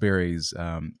 Lorraine Hansberry's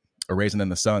A Raisin in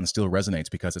the Sun still resonates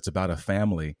because it's about a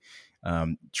family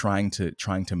trying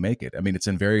to make it. I mean, it's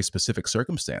in very specific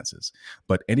circumstances,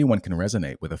 but anyone can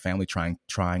resonate with a family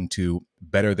trying to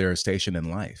better their station in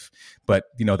life. But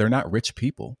they're not rich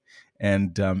people,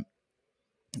 and they're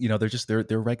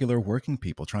regular working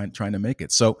people trying to make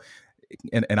it. So.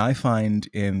 And I find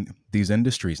in these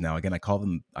industries now, again, I call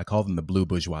them the blue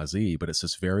bourgeoisie, but it's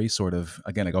this very sort of,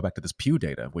 again, I go back to this Pew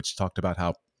data, which talked about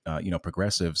how,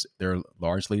 progressives, they're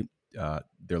largely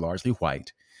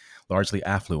white, largely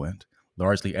affluent,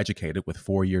 largely educated with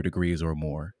 4-year degrees or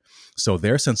more. So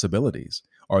their sensibilities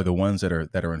are the ones that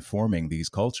are informing these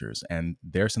cultures, and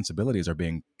their sensibilities are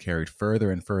being carried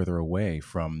further and further away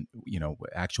from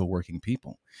actual working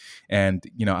people. And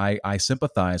I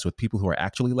sympathize with people who are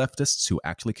actually leftists, who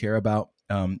actually care about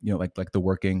like the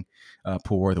working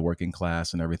poor, the working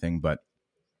class, and everything, but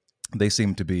they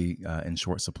seem to be in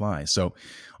short supply. So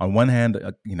on one hand,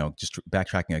 just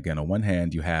backtracking again, on one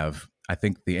hand, you have, I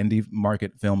think the indie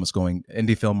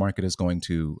film market is going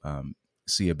to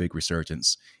see a big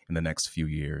resurgence in the next few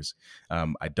years.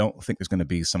 I don't think there's going to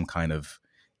be some kind of,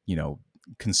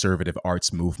 conservative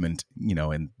arts movement,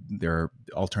 and there are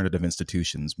alternative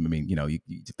institutions. I mean,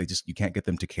 you can't get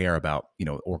them to care about,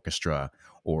 orchestra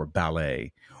or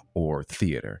ballet or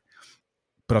theater.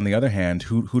 But on the other hand,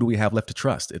 who do we have left to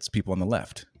trust? It's people on the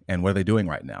left. And what are they doing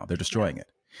right now? They're destroying it.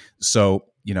 So,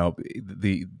 I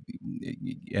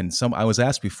was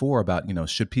asked before about,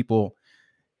 should people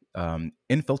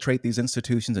infiltrate these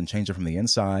institutions and change it from the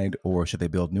inside, or should they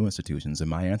build new institutions? And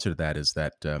my answer to that is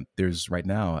that there's right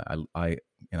now, I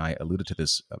alluded to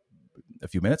this a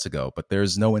few minutes ago, but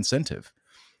there's no incentive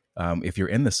if you're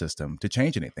in the system to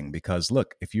change anything. Because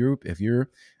look, if you're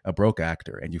a broke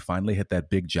actor and you finally hit that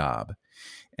big job,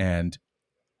 and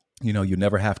you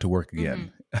never have to work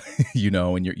again,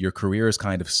 and your career is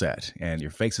kind of set, and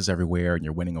your face is everywhere, and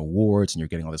you're winning awards, and you're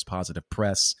getting all this positive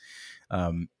press.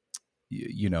 I mean,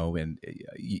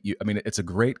 it's a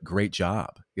great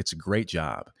job. It's a great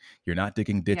job. You're not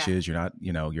digging ditches. Yeah.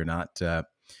 You're not,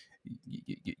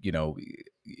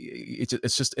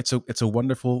 it's a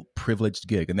wonderful, privileged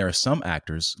gig. And there are some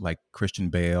actors like Christian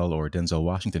Bale or Denzel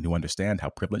Washington who understand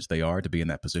how privileged they are to be in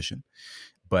that position.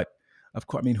 But of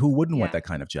course, I mean, who wouldn't want that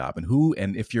kind of job?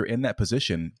 And if you're in that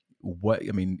position,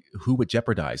 who would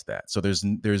jeopardize that? So there's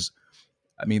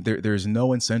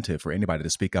no incentive for anybody to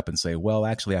speak up and say, well,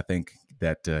 actually, I think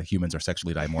that humans are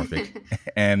sexually dimorphic,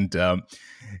 and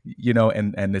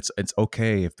and it's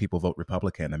okay if people vote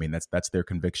Republican. I mean, that's their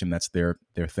conviction, that's their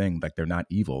thing. Like, they're not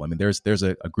evil. I mean, there's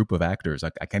a group of actors.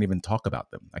 I can't even talk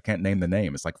about them. I can't name the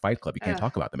name. It's like Fight Club. You can't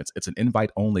talk about them. It's an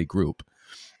invite only group,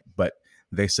 but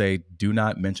they say, do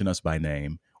not mention us by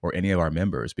name or any of our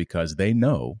members, because they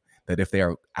know that if they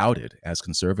are outed as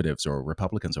conservatives or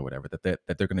Republicans or whatever, that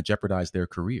they're going to jeopardize their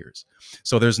careers.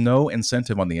 So there's no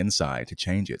incentive on the inside to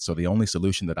change it. So the only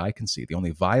solution that I can see, the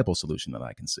only viable solution that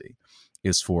I can see,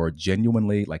 is for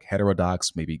genuinely, like,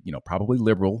 heterodox, maybe, probably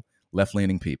liberal,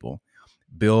 left-leaning people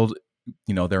build,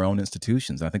 their own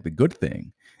institutions. And I think the good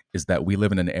thing is that we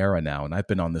live in an era now, and I've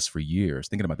been on this for years,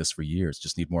 thinking about this for years,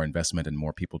 just need more investment and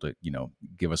more people to,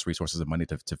 give us resources and money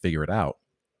to figure it out.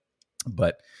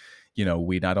 But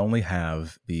we not only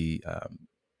have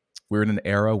we're in an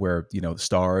era where,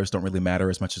 stars don't really matter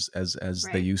as much as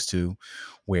right. They used to,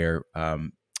 where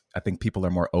I think people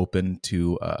are more open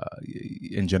to,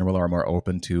 in general, are more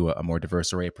open to a more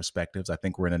diverse array of perspectives. I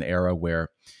think we're in an era where,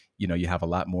 you have a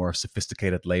lot more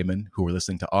sophisticated laymen who are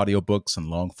listening to audiobooks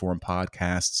and long form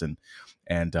podcasts and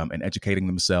educating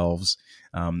themselves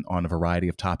on a variety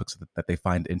of topics that they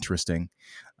find interesting.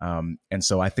 And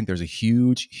so I think there's a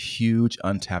huge, huge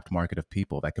untapped market of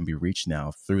people that can be reached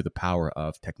now through the power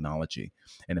of technology.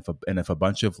 And if a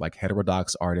bunch of, like,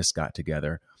 heterodox artists got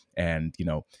together and,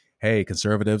 hey,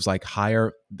 conservatives, like,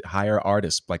 hire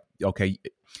artists, like, okay,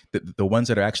 the ones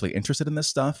that are actually interested in this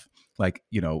stuff, like,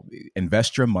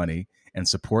 invest your money and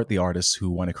support the artists who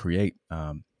want to create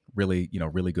really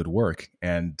good work.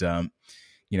 And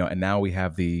and now we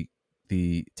have the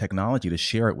technology to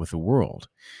share it with the world.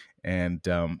 And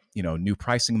new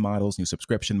pricing models, new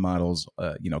subscription models,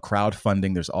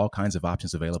 crowdfunding. There's all kinds of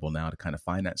options available now to kind of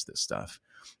finance this stuff,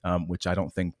 which I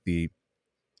don't think the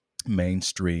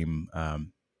mainstream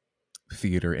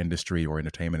theater industry or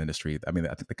entertainment industry, I mean,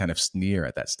 I think they kind of sneer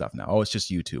at that stuff now. Oh, it's just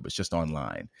YouTube, it's just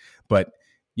online. But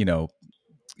Joe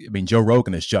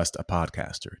Rogan is just a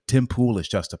podcaster. Tim Pool is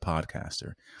just a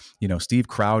podcaster. Steve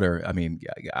Crowder, I mean,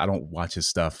 I don't watch his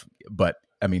stuff, but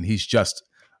I mean, he's just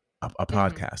a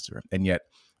podcaster. And yet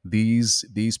these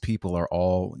people are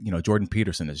all, Jordan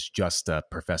Peterson is just a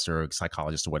professor, a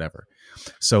psychologist, or whatever.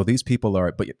 So these people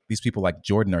like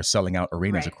Jordan are selling out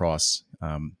arenas across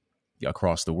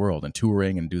the world and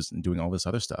touring and doing all this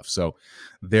other stuff. So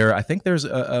I think there's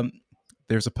a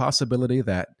possibility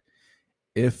that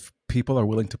if people are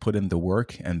willing to put in the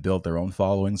work and build their own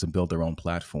followings and build their own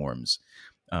platforms,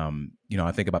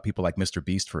 I think about people like Mr.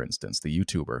 Beast, for instance, the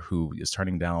YouTuber who is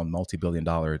turning down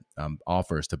multi-billion-dollar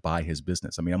offers to buy his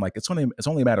business. I mean, I'm like, it's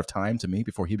only a matter of time to me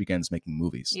before he begins making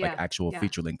movies, like actual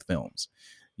feature-length films,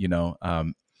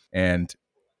 and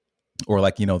or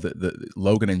like, the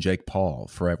Logan and Jake Paul,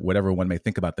 for whatever one may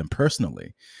think about them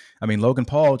personally. I mean, Logan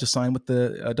Paul just signed with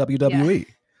the WWE. Yeah.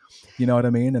 You know what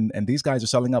I mean? And these guys are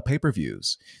selling out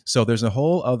pay-per-views. So there's a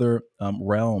whole other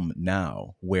realm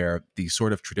now where the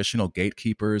sort of traditional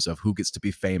gatekeepers of who gets to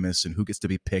be famous and who gets to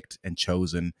be picked and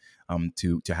chosen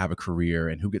to have a career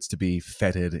and who gets to be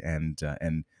feted and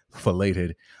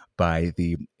filleted by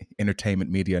the entertainment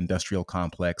media industrial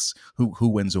complex, who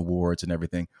wins awards and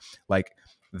everything. Like,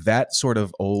 that sort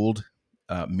of old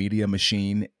media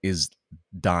machine is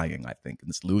dying, I think, and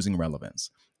it's losing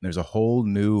relevance. There's a whole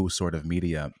new sort of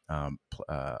media,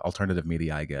 alternative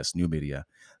media, I guess, new media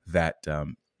that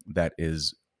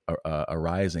is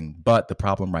arising. But the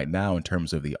problem right now in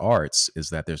terms of the arts is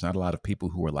that there's not a lot of people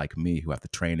who are like me, who have the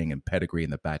training and pedigree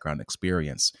and the background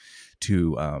experience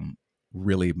to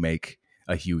really make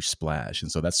a huge splash.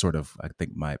 And so that's sort of, I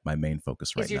think, my main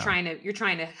focus right now. You're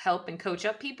trying to help and coach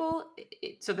up people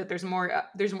so that there's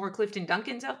more Clifton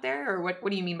Duncans out there, or what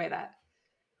do you mean by that?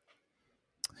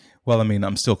 Well, I mean,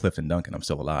 I'm still Clifton Duncan. I'm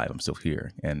still alive. I'm still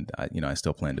here, and I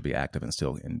still plan to be active and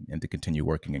still and to continue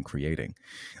working and creating.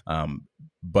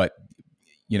 But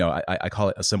I call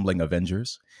it assembling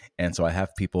Avengers. And so I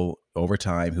have people over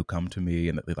time who come to me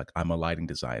and they're like, I'm a lighting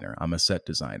designer. I'm a set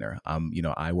designer.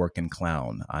 I work in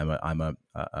clown. I'm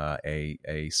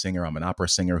a singer. I'm an opera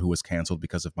singer who was canceled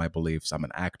because of my beliefs. I'm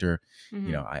an actor.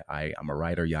 Mm-hmm. I'm a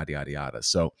writer, yada, yada, yada.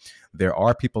 So there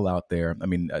are people out there. I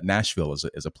mean, Nashville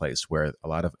is a place where a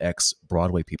lot of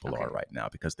ex-Broadway people are right now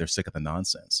because they're sick of the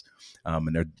nonsense.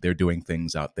 And they're doing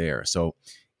things out there. So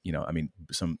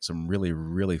some really,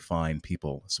 really fine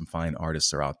people, some fine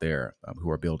artists are out there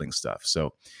who are building stuff.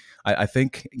 So I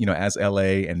think, as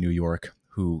LA and New York,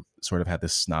 who sort of have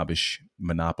this snobbish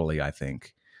monopoly, I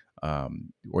think,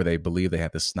 or they believe they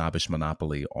have this snobbish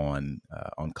monopoly on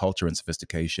culture and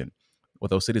sophistication. Well,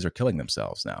 those cities are killing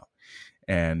themselves now,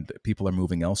 and people are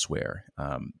moving elsewhere.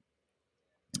 And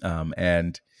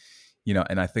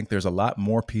I think there's a lot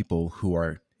more people who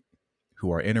are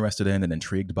interested in and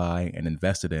intrigued by and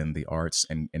invested in the arts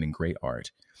and in great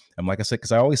art. And like I said,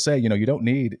 because I always say, you don't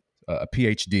need a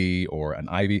PhD or an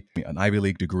Ivy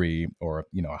League degree or,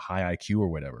 a high IQ or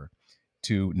whatever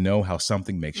to know how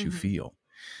something makes you feel.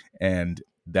 And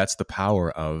that's the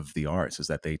power of the arts, is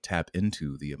that they tap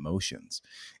into the emotions.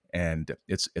 And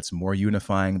it's more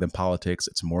unifying than politics.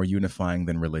 It's more unifying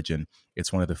than religion.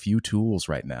 It's one of the few tools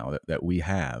right now that we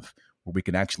have where we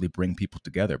can actually bring people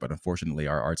together. But unfortunately,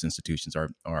 our arts institutions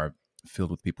are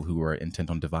filled with people who are intent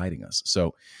on dividing us.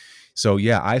 So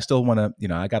yeah, I still want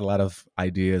to, I got a lot of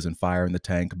ideas and fire in the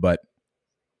tank, but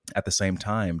at the same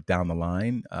time, down the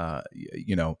line,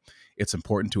 it's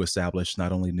important to establish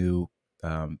not only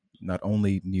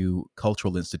new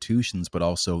cultural institutions, but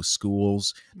also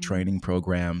schools, training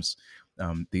programs,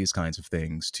 these kinds of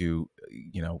things to,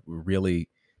 really,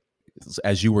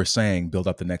 as you were saying, build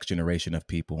up the next generation of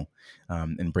people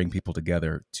and bring people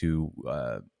together to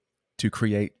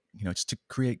create, just to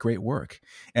create great work.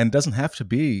 And it doesn't have to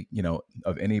be,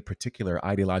 of any particular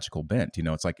ideological bent.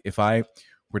 It's like if I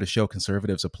were to show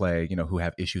conservatives a play, who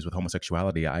have issues with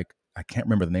homosexuality, I can't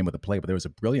remember the name of the play, but there was a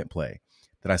brilliant play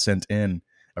that I sent in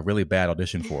a really bad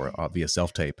audition for via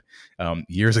self-tape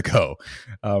years ago.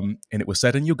 And it was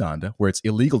set in Uganda, where it's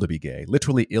illegal to be gay,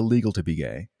 literally illegal to be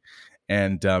gay.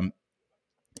 And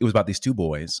it was about these two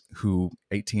boys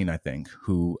 18, I think,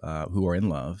 who are in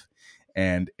love.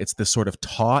 And it's this sort of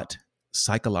taut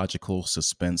psychological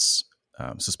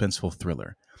suspenseful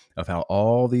thriller of how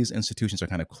all these institutions are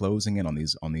kind of closing in on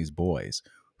these boys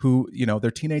who,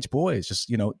 they're teenage boys,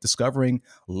 just, discovering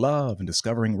love and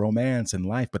discovering romance in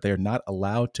life, but they're not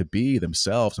allowed to be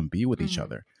themselves and be with each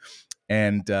other.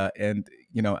 And I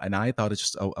thought it's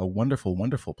just a wonderful,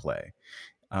 wonderful play.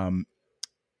 At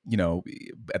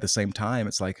the same time,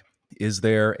 it's like, is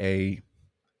there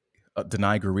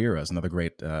Denai Guerrero is another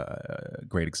great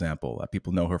example.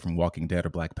 People know her from Walking Dead or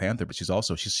Black Panther, but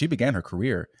she began her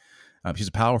career. She's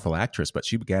a powerful actress, but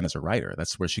she began as a writer.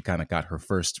 That's where she kind of got her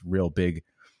first real big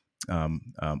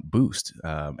boost.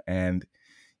 And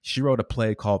she wrote a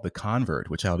play called The Convert,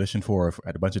 which I auditioned for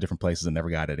at a bunch of different places and never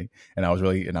got any. And I was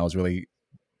really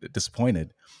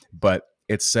disappointed. But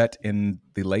it's set in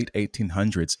the late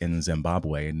 1800s in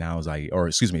Zimbabwe, now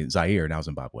Zaire, now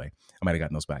Zimbabwe. I might have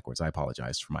gotten those backwards. I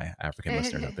apologize for my African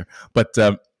listeners out there.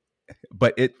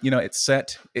 But it's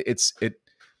set.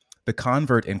 The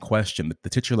convert in question, the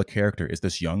titular character, is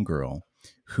this young girl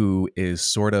who is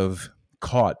sort of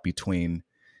caught between,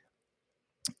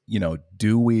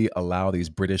 do we allow these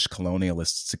British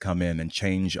colonialists to come in and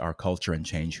change our culture and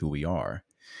change who we are,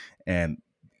 and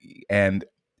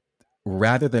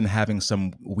rather than having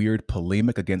some weird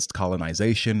polemic against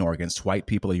colonization or against white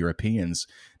people or Europeans,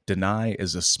 Denai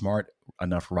is a smart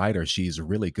enough writer. She's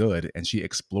really good, and she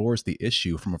explores the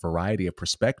issue from a variety of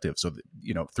perspectives. So,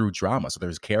 through drama. So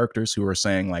there's characters who are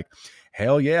saying like,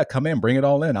 hell yeah, come in, bring it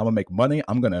all in. I'm gonna make money.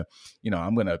 I'm gonna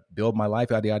build my life,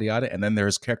 yada, yada, yada. And then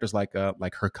there's characters like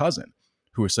her cousin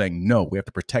who are saying, no, we have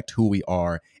to protect who we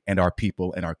are and our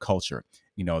people and our culture.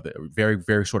 the very,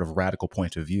 very sort of radical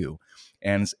point of view.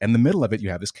 And in the middle of it, you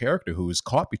have this character who is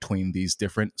caught between these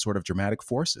different sort of dramatic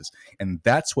forces. And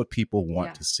that's what people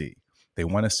want to see. They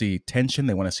want to see tension.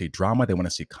 They want to see drama. They want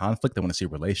to see conflict. They want to see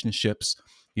relationships.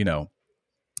 They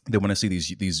want to see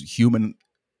these human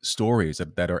stories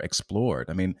that are explored.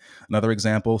 I mean, another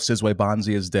example, Sizwe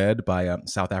Banzi is Dead by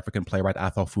South African playwright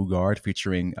Athol Fugard,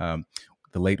 featuring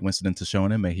the late Winston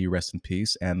Tashona, may he rest in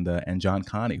peace, and John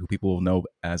Connie, who people will know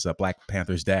as Black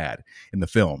Panther's dad in the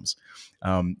films.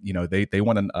 They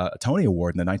won a Tony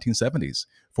Award in the 1970s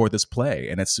for this play,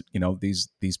 and it's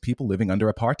these people living under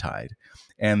apartheid,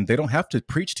 and they don't have to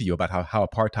preach to you about how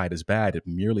apartheid is bad. It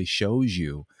merely shows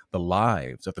you the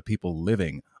lives of the people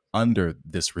living under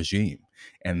this regime,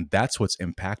 and that's what's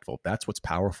impactful. That's what's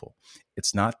powerful.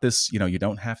 It's not this. You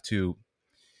don't have to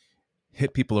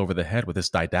hit people over the head with this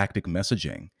didactic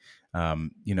messaging.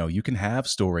 You can have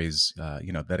stories,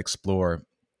 that explore,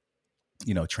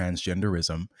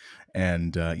 transgenderism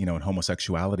and, and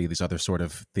homosexuality, these other sort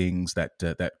of things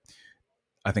that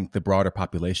I think the broader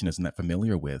population isn't that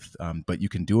familiar with. But you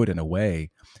can do it in a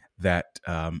way that,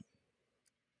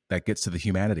 that gets to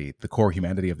the core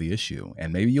humanity of the issue.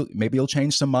 And maybe you'll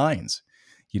change some minds.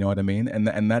 You know what I mean?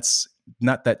 And that's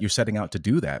not that you're setting out to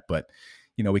do that, but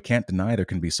we can't deny there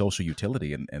can be social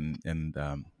utility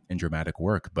in dramatic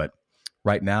work, but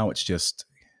right now it's just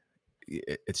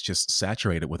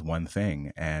saturated with one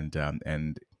thing, and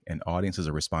audiences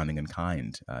are responding in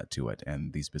kind to it,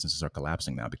 and these businesses are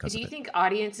collapsing now because of it. Do you think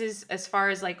audiences, as far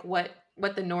as like what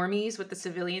the normies, what the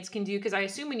civilians can do? Because I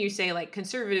assume when you say like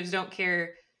conservatives don't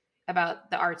care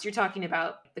about the arts, you're talking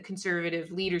about the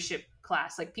conservative leadership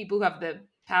class, like people who have the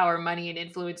power, money, and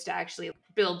influence to actually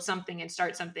build something and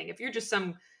start something. If you're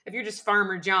just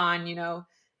Farmer John,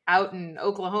 out in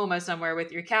Oklahoma somewhere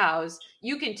with your cows,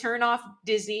 you can turn off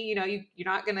Disney. You're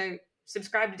not going to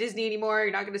subscribe to Disney anymore.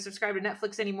 You're not going to subscribe to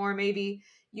Netflix anymore. Maybe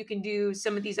you can do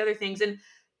some of these other things. And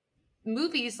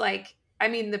movies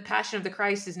The Passion of the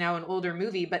Christ is now an older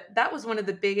movie, but that was one of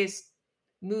the biggest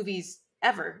movies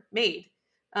ever made.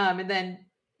 And then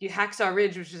you Hacksaw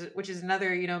Ridge, which is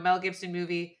another, Mel Gibson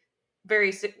movie,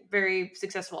 very, very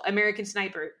successful. American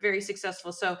Sniper, very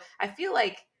successful. So I feel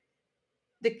like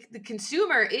the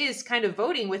consumer is kind of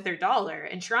voting with their dollar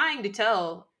and trying to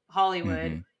tell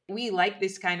Hollywood, we like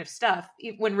this kind of stuff.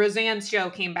 When Roseanne's show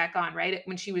came back on, right?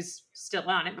 When she was still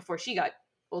on it before she got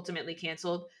ultimately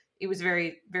canceled, it was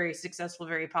very, very successful,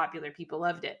 very popular. People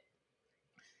loved it.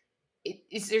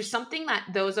 Is there something that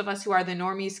those of us who are the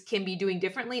normies can be doing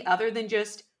differently other than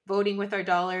just voting with our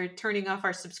dollar, turning off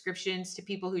our subscriptions to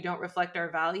people who don't reflect our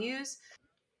values?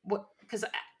 Because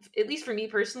at least for me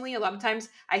personally, a lot of times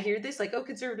I hear this like, oh,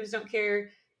 conservatives don't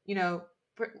care,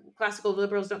 classical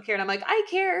liberals don't care. And I'm like, I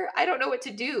care. I don't know what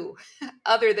to do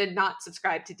other than not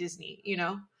subscribe to Disney,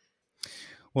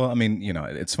 Well,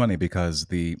 it's funny because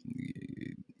the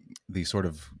sort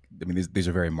of, these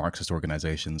are very Marxist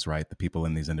organizations, right? The people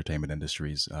in these entertainment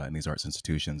industries, in these arts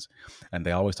institutions, and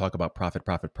they always talk about profit,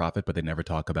 but they never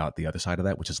talk about the other side of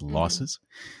that, which is losses.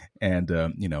 And,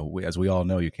 as we all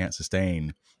know, you can't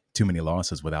sustain too many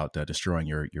losses without destroying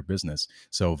your business.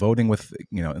 So voting with,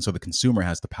 and so the consumer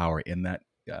has the power in that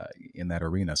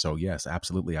arena. So yes,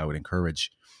 absolutely. I would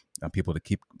encourage people to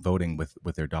keep voting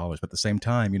with their dollars. But at the same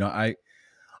time, I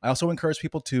also encourage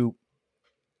people to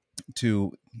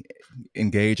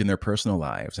engage in their personal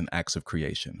lives and acts of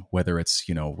creation, whether it's,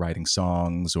 writing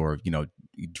songs or,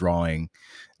 drawing,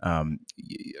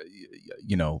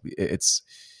 it's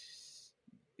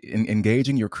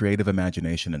engaging your creative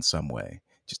imagination in some way,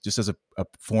 just as a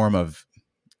form of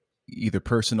either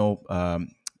personal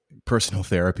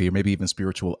therapy or maybe even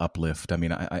spiritual uplift.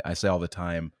 I say all the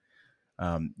time,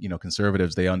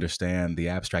 conservatives, they understand the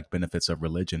abstract benefits of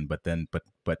religion, but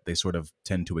they sort of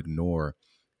tend to ignore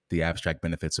the abstract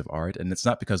benefits of art. And it's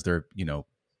not because they're,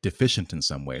 deficient in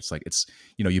some way. It's like,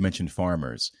 you mentioned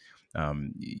farmers,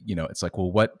 it's like,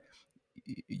 well, what,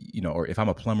 or if I'm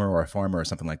a plumber or a farmer or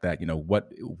something like that,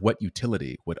 what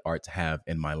utility would art have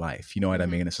in my life? You know what I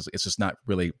mean? It's just not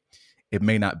really, it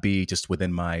may not be just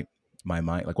within my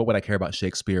mind. Like, what would I care about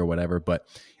Shakespeare or whatever? But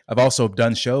I've also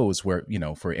done shows where,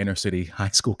 for inner city high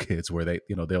school kids where they,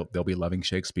 they'll be loving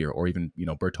Shakespeare, or even,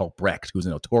 Bertolt Brecht, who's a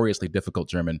notoriously difficult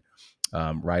German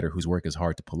writer whose work is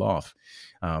hard to pull off.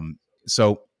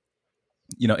 So,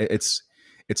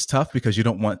 it's tough because you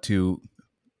don't want to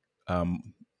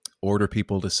order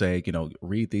people to say,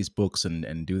 read these books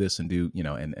and do this and do,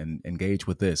 and engage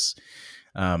with this.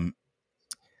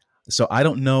 So I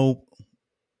don't know,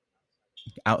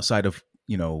 outside of,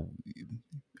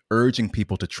 urging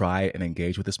people to try and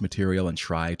engage with this material and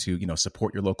try to,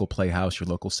 support your local playhouse, your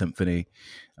local symphony.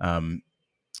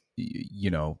 you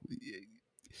know,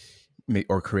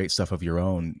 or create stuff of your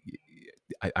own,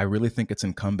 I really think it's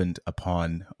incumbent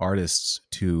upon artists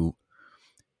to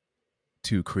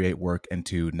create work and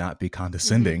to not be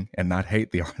condescending and not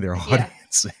hate their Yeah.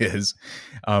 audiences,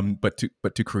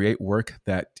 but to create work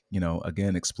that,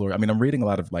 again, explore. I mean, I'm reading a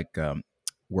lot of like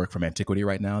work from antiquity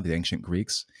right now, the ancient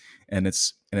Greeks, and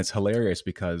it's hilarious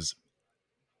because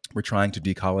we're trying to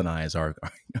decolonize our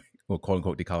well, quote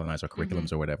unquote, decolonize our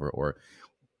curriculums or whatever, or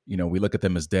we look at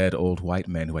them as dead old white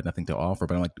men who had nothing to offer.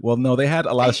 But I'm like, well, no, they had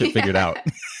a lot of shit figured out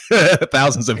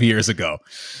thousands of years ago.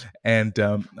 And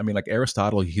I mean, like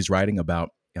Aristotle, he's writing about,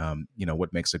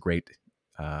 what makes a great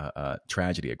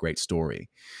tragedy, a great story.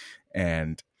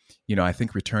 And, I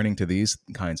think returning to these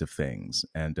kinds of things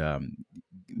and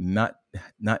not,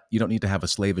 you don't need to have a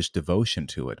slavish devotion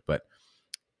to it, but,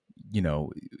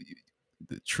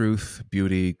 the truth,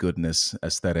 beauty, goodness,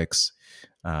 aesthetics,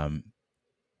 and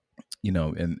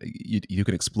you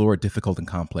can explore difficult and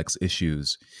complex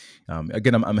issues.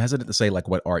 Again, I'm hesitant to say like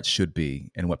what art should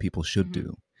be and what people should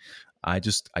do. I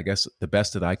guess the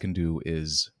best that I can do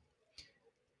is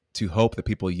to hope that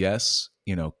people, yes,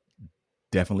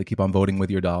 definitely keep on voting with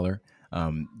your dollar,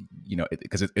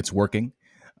 because it's working.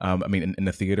 I mean, in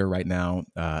the theater right now,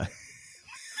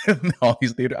 all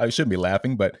these theater, I shouldn't be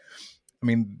laughing, but I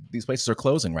mean, these places are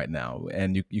closing right now,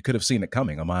 and you could have seen it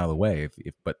coming a mile away,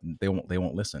 but they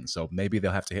won't listen. So maybe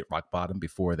they'll have to hit rock bottom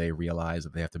before they realize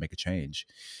that they have to make a change.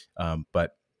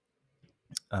 But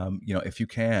if you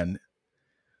can,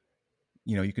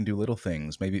 you can do little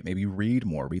things. Maybe read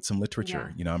more, read some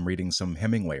literature. Yeah. I'm reading some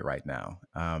Hemingway right now.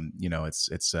 It's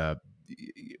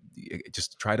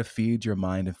just try to feed your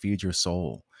mind and feed your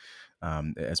soul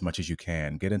as much as you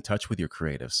can. Get in touch with your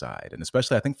creative side, and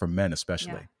especially, I think for men,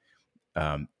 especially. Yeah.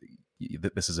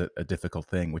 This is a difficult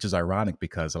thing, which is ironic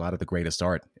because a lot of the greatest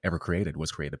art ever created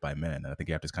was created by men. And I think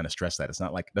you have to kind of stress that. It's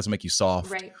not like, it doesn't make you soft,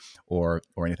 right, or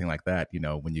anything like that.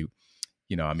 When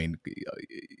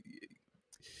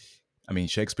I mean,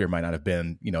 Shakespeare might not have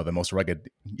been, the most rugged,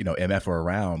 MF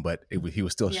around, but he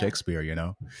was still Shakespeare,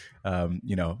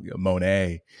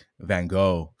 Monet, Van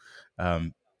Gogh,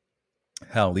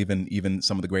 hell, even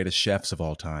some of the greatest chefs of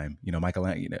all time,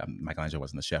 Michelangelo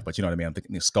wasn't a chef, but you know what I mean? I'm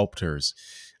thinking sculptors.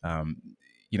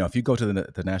 If you go to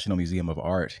the National Museum of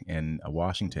Art in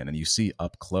Washington and you see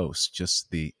up close just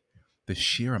the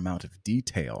sheer amount of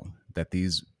detail that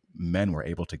these men were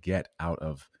able to get out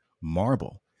of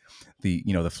marble, the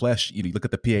flesh, you look at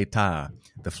the pietà,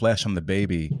 the flesh on the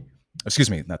baby,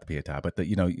 excuse me, not the pietà, but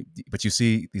but you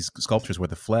see these sculptures where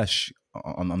the flesh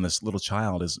on this little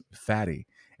child is fatty,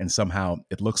 and somehow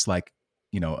it looks like,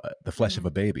 the flesh of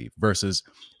a baby, versus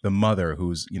the mother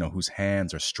whose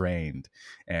hands are strained,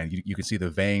 and you can see the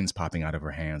veins popping out of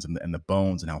her hands, and the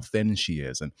bones, and how thin she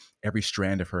is, and every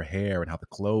strand of her hair, and how the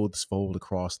clothes fold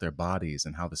across their bodies,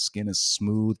 and how the skin is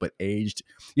smooth but aged,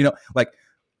 like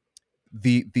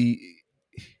the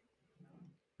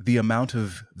amount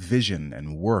of vision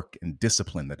and work and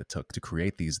discipline that it took to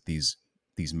create these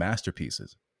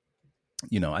masterpieces.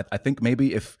 I think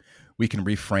maybe if we can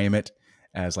reframe it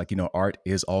as like, art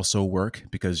is also work,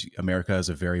 because America is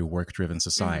a very work-driven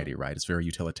society, right? It's very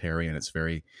utilitarian. It's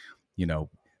very,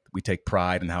 we take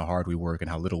pride in how hard we work and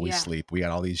how little we sleep. We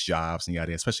got all these jobs and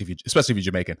yada, especially if you're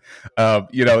Jamaican,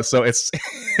 so it's,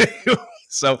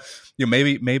 so,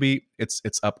 maybe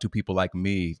it's up to people like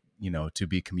me, to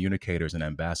be communicators and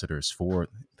ambassadors for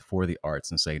the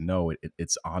arts, and say, no,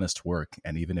 it's honest work.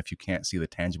 And even if you can't see the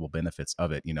tangible benefits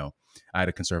of it, I had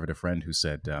a conservative friend who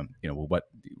said, well, what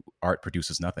art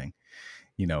produces nothing,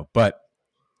 but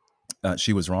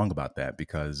she was wrong about that,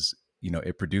 because,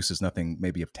 it produces nothing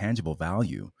maybe of tangible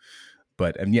value,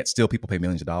 and yet still people pay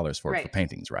millions of dollars for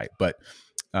paintings. Right. But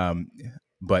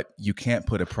you can't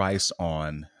put a price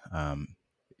on,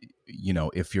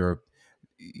 if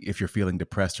you're feeling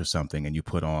depressed or something, and you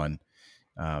put on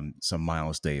some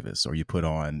Miles Davis, or you put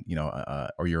on,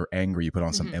 or you're angry, you put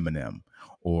on some Eminem,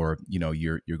 or,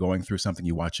 you're going through something,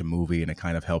 you watch a movie and it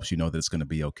kind of helps you know that it's going to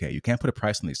be okay. You can't put a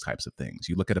price on these types of things.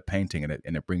 You look at a painting and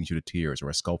it brings you to tears, or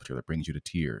a sculpture that brings you to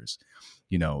tears.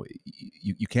 You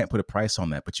can't put a price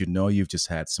on that, but you've just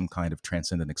had some kind of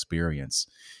transcendent experience,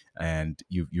 and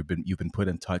you've been put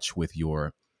in touch with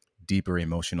your deeper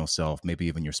emotional self, maybe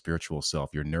even your spiritual self.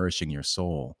 You're nourishing your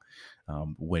soul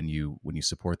when you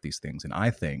support these things. And I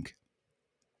think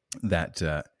that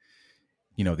the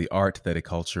art that a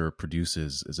culture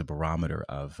produces is a barometer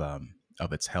of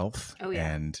its health. Oh,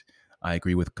 yeah. And I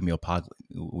agree with Camille Paglia.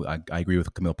 I agree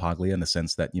with Camille Paglia in the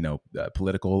sense that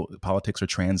politics are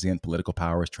transient, political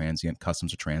power is transient,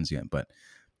 customs are transient, but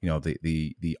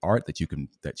the art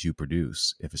that you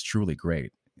produce, if it's truly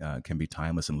great, can be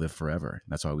timeless and live forever.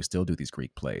 That's why we still do these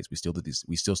Greek plays. We still do these.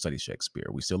 We still study Shakespeare.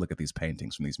 We still look at these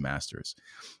paintings from these masters,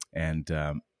 and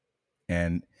I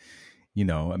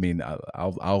mean,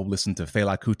 I'll listen to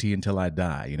Fela Kuti until I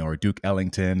die, or Duke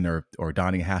Ellington, or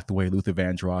Donny Hathaway, Luther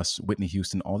Vandross, Whitney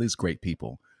Houston, all these great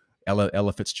people,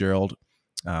 Ella Fitzgerald,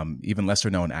 even lesser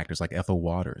known actors like Ethel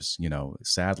Waters,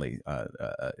 sadly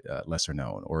lesser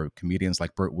known, or comedians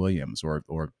like Burt Williams,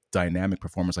 or dynamic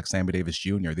performers like Sammy Davis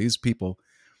Jr. These people,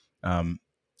 Sidney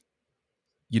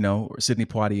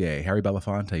Poitier, Harry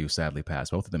Belafonte, who sadly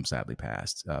passed, both of them sadly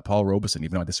passed. Paul Robeson,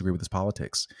 even though I disagree with his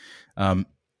politics.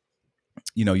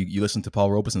 You listen to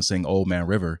Paul Robeson sing "Old Man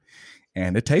River,"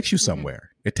 and it takes you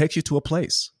somewhere. It takes you to a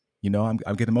place. I'm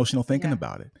getting emotional thinking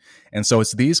about it, and so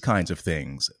it's these kinds of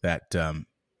things that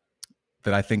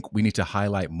that I think we need to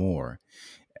highlight more,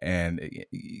 and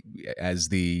as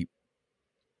the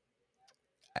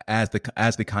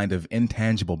kind of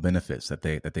intangible benefits that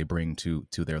they bring to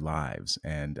their lives.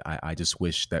 And I just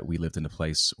wish that we lived in a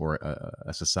place or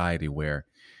a society where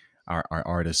our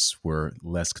artists were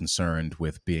less concerned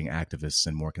with being activists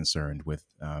and more concerned with,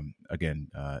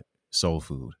 soul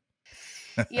food.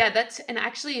 Yeah, and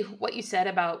actually what you said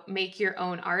about make your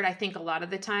own art, I think a lot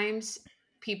of the times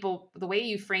the way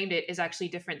you framed it is actually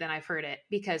different than I've heard it,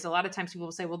 because a lot of times people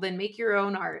will say, well, then make your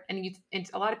own art. And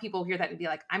a lot of people hear that and be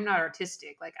like, I'm not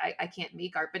artistic. Like I can't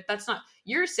make art, but that's not,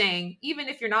 you're saying, even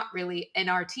if you're not really an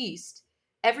artiste,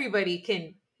 everybody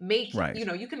can make, right.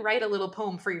 You can write a little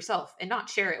poem for yourself and not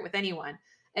share it with anyone.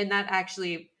 And that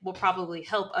actually will probably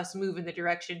help us move in the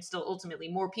direction, still ultimately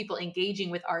more people engaging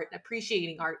with art and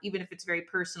appreciating art, even if it's very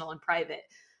personal and private.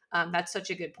 That's such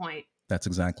a good point. That's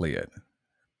exactly it.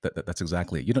 That's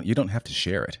exactly it. You don't have to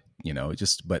share it,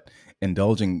 but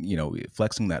indulging,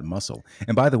 flexing that muscle.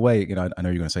 And by the way, I know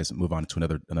you're going to say move on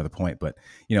to another point, but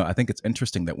I think it's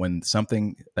interesting that when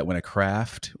a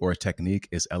craft or a technique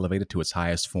is elevated to its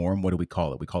highest form, what do we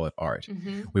call it? We call it art.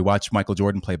 Mm-hmm. We watch Michael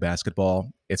Jordan play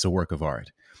basketball. It's a work of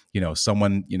art.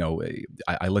 Someone,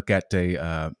 I look at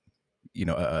a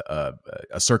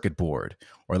circuit board,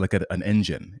 or look at an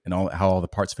engine and how all the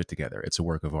parts fit together. It's a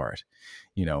work of art.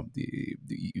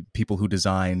 The people who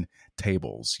design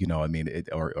tables,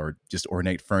 or just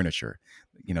ornate furniture,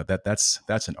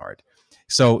 that's an art.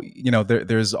 So,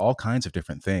 there's all kinds of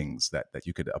different things that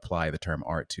you could apply the term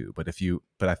art to. But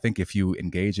I think if you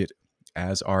engage it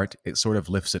as art, it sort of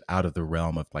lifts it out of the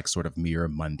realm of like sort of mere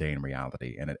mundane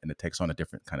reality, and it takes on a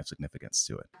different kind of significance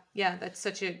to it. Yeah, that's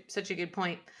such a good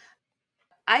point.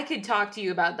 I could talk to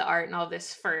you about the art and all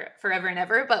this for forever and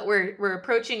ever, but we're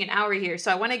approaching an hour here.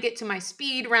 So I want to get to my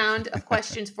speed round of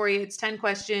questions for you. It's 10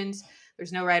 questions.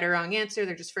 There's no right or wrong answer.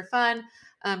 They're just for fun.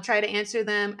 Try to answer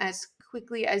them as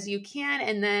quickly as you can.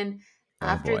 And then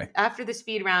after the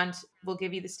speed round, we'll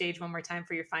give you the stage one more time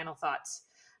for your final thoughts.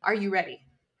 Are you ready?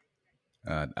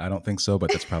 I don't think so,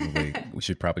 but we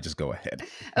should probably just go ahead.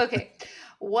 Okay.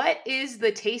 What is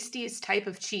the tastiest type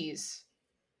of cheese?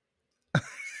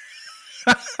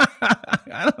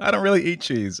 I don't really eat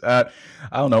cheese. I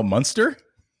don't know. Munster?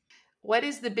 What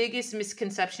is the biggest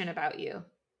misconception about you?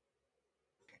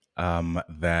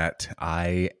 That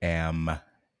I am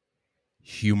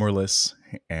humorless,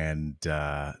 and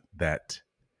that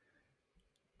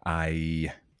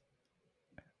I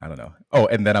don't know. Oh,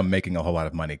 and that I'm making a whole lot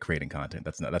of money creating content.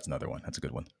 That's another one. That's a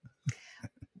good one.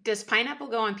 Does pineapple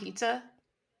go on pizza?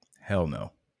 Hell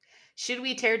no. Should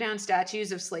we tear down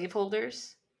statues of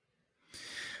slaveholders?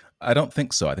 I don't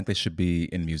think so. I think they should be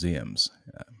in museums.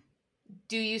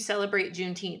 Do you celebrate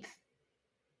Juneteenth?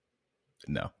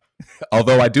 No.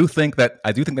 Although I do think that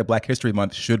Black History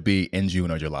Month should be in June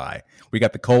or July. We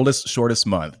got the coldest, shortest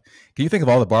month. Can you think of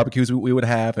all the barbecues we would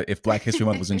have if Black History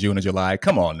Month was in June or July?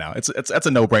 Come on now. That's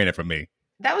a no-brainer for me.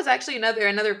 That was actually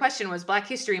another question, was Black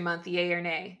History Month yay or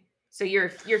nay? So you're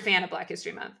a fan of Black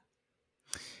History Month?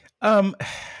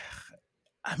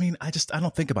 I mean, I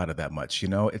don't think about it that much.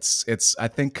 I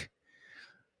think,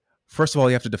 first of all,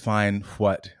 you have to define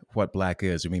what Black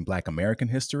is. You mean Black American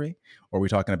history? Or are we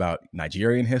talking about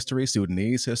Nigerian history,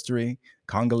 Sudanese history,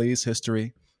 Congolese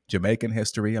history, Jamaican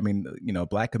history? I mean,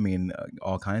 Black can mean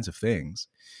all kinds of things.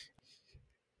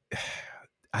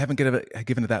 I haven't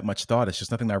given it that much thought. It's just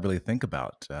nothing that I really think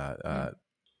about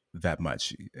that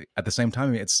much. At the same time,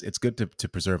 I mean, it's good to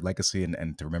preserve legacy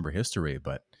and to remember history,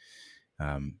 but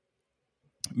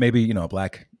maybe a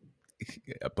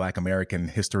Black American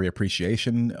History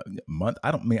Appreciation Month.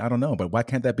 I don't know, but why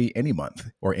can't that be any month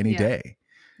or any day?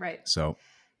 Right. So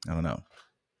I don't know.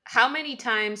 How many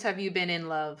times have you been in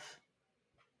love?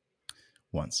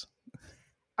 Once.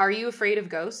 Are you afraid of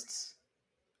ghosts?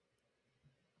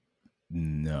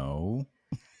 No.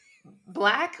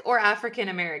 Black or African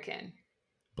American?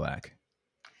 Black.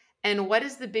 And what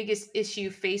is the biggest issue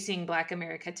facing Black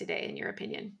America today, in your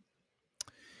opinion?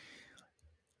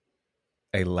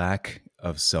 A lack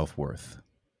of self-worth.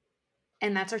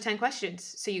 And that's our 10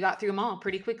 questions. So you got through them all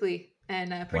pretty quickly and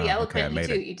pretty Wow, okay, I eloquently made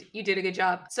too. it. You did a good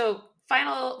job. So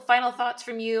final thoughts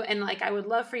from you. And like, I would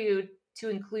love for you to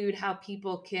include how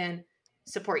people can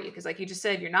support you. Cause like you just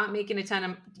said, you're not making a ton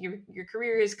of, your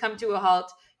career has come to a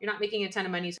halt. You're not making a ton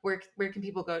of money. So where can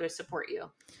people go to support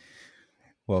you?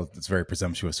 Well, it's very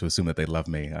presumptuous to assume that they love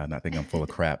me, and I think I'm full of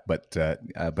crap. But I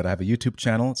have a YouTube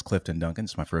channel. It's Clifton Duncan.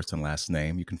 It's my first and last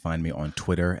name. You can find me on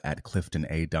Twitter at Clifton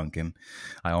A. Duncan.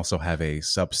 I also have a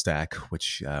Substack,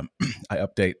 which I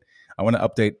update. I want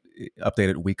to update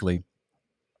it weekly.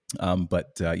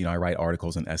 But I write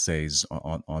articles and essays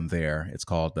on there. It's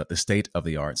called the State of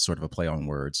the Arts, sort of a play on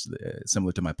words,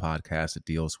 similar to my podcast. It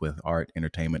deals with art,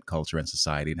 entertainment, culture, and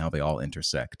society, and how they all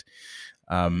intersect.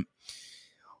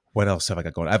 What else have I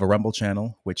got going? I have a Rumble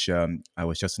channel, which I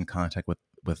was just in contact with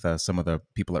some of the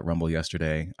people at Rumble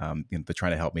yesterday. They're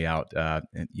trying to help me out,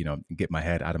 and get my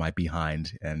head out of my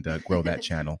behind and grow that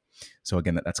channel. So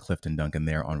again, that's Clifton Duncan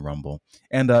there on Rumble,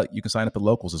 and you can sign up at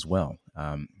Locals as well,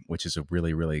 which is a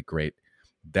really, really great.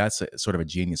 That's a sort of a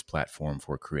genius platform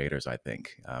for creators, I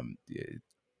think,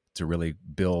 to really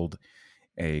build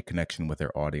a connection with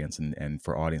their audience and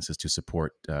for audiences to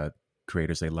support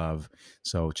creators they love.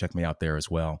 So check me out there as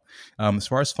well. As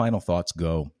far as final thoughts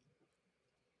go,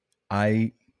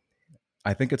 I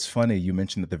think it's funny you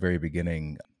mentioned at the very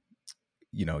beginning,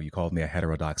 you called me a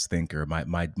heterodox thinker.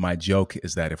 My joke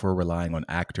is that if we're relying on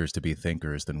actors to be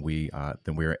thinkers, then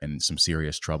we're in some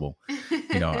serious trouble.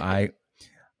 I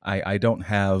don't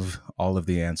have all of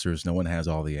the answers. No one has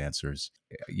all the answers.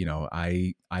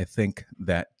 I think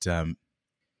that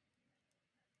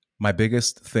my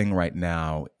biggest thing right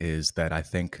now is that I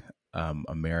think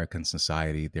American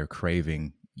society, they're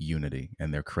craving unity,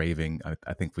 and they're craving,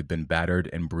 I think we've been battered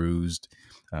and bruised,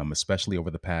 especially over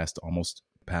the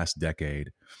past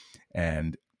decade.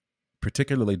 And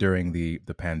particularly during the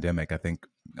pandemic, I think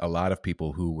a lot of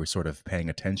people who were sort of paying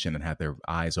attention and had their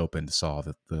eyes open saw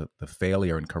that the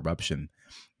failure and corruption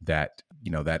that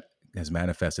has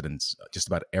manifested in just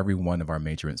about every one of our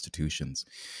major institutions.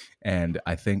 And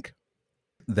I think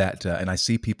that, and I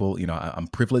see people, I'm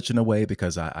privileged in a way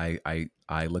because I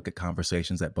look at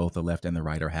conversations that both the left and the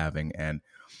right are having, and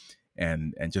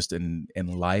just in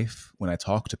life when I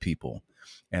talk to people,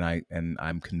 and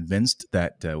I'm convinced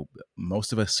that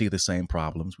most of us see the same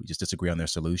problems. We just disagree on their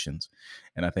solutions,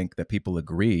 and I think that people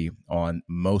agree on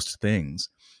most things,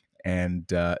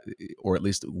 and or at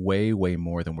least way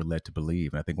more than we're led to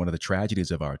believe. And I think one of the tragedies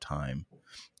of our time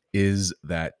is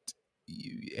that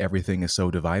everything is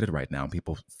so divided right now.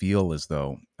 People feel as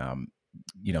though,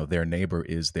 their neighbor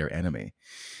is their enemy.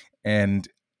 And,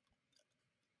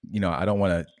 I don't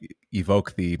want to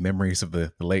evoke the memories of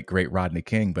the late, great Rodney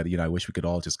King, but, I wish we could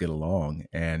all just get along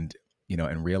and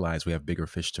realize we have bigger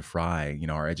fish to fry.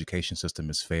 Our education system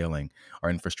is failing. Our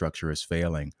infrastructure is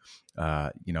failing.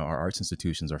 Our arts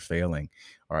institutions are failing.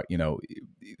 Our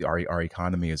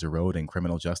economy is eroding.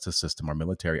 Criminal justice system, our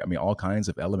military. I mean, all kinds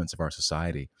of elements of our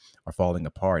society are falling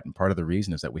apart. And part of the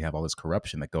reason is that we have all this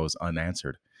corruption that goes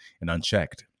unanswered and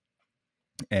unchecked.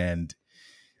 And,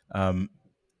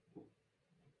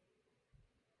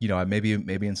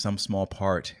 maybe in some small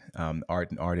part,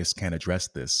 art and artists can address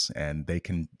this, and they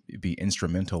can be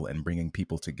instrumental in bringing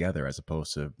people together as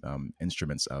opposed to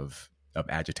instruments of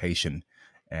agitation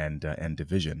and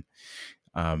division.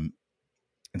 And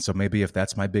so maybe if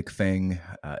that's my big thing,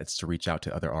 it's to reach out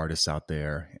to other artists out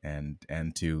there and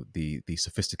to the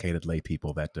sophisticated lay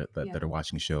people that are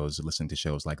watching shows, listening to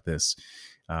shows like this,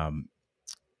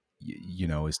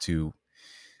 is to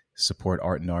support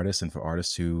art and artists, and for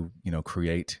artists to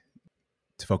create,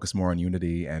 to focus more on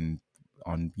unity and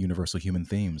on universal human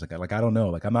themes. Like I don't know,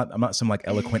 like I'm not some like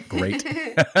eloquent great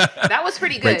that was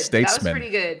pretty good. Great statesman. That was pretty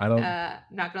good. I don't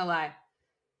not gonna lie.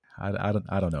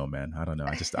 I don't know, man. I don't know.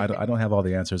 I don't have all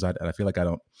the answers. I feel like I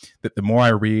don't. The more I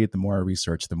read, the more I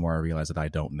research, the more I realize that I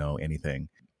don't know anything.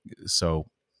 So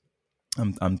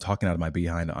I'm talking out of my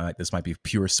behind. This might be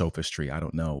pure sophistry. I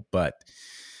don't know, but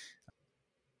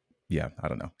yeah, I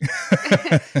don't know.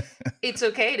 It's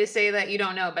okay to say that you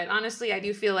don't know, but honestly, I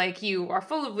do feel like you are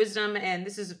full of wisdom, and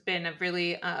this has been a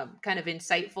really kind of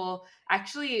insightful,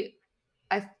 actually,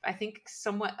 I think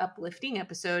somewhat uplifting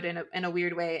episode in a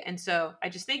weird way. And so I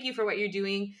just thank you for what you're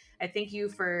doing. I thank you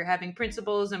for having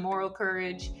principles and moral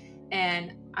courage,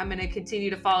 and I'm going to continue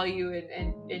to follow you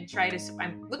and try to,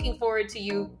 I'm looking forward to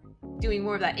you doing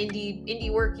more of that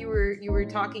indie work you were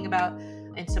talking about.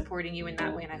 and supporting you in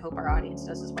that way. And I hope our audience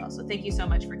does as well. So thank you so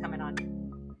much for coming on.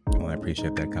 Well, I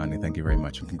appreciate that, Connie. Thank you very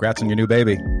much. And congrats on your new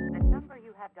baby.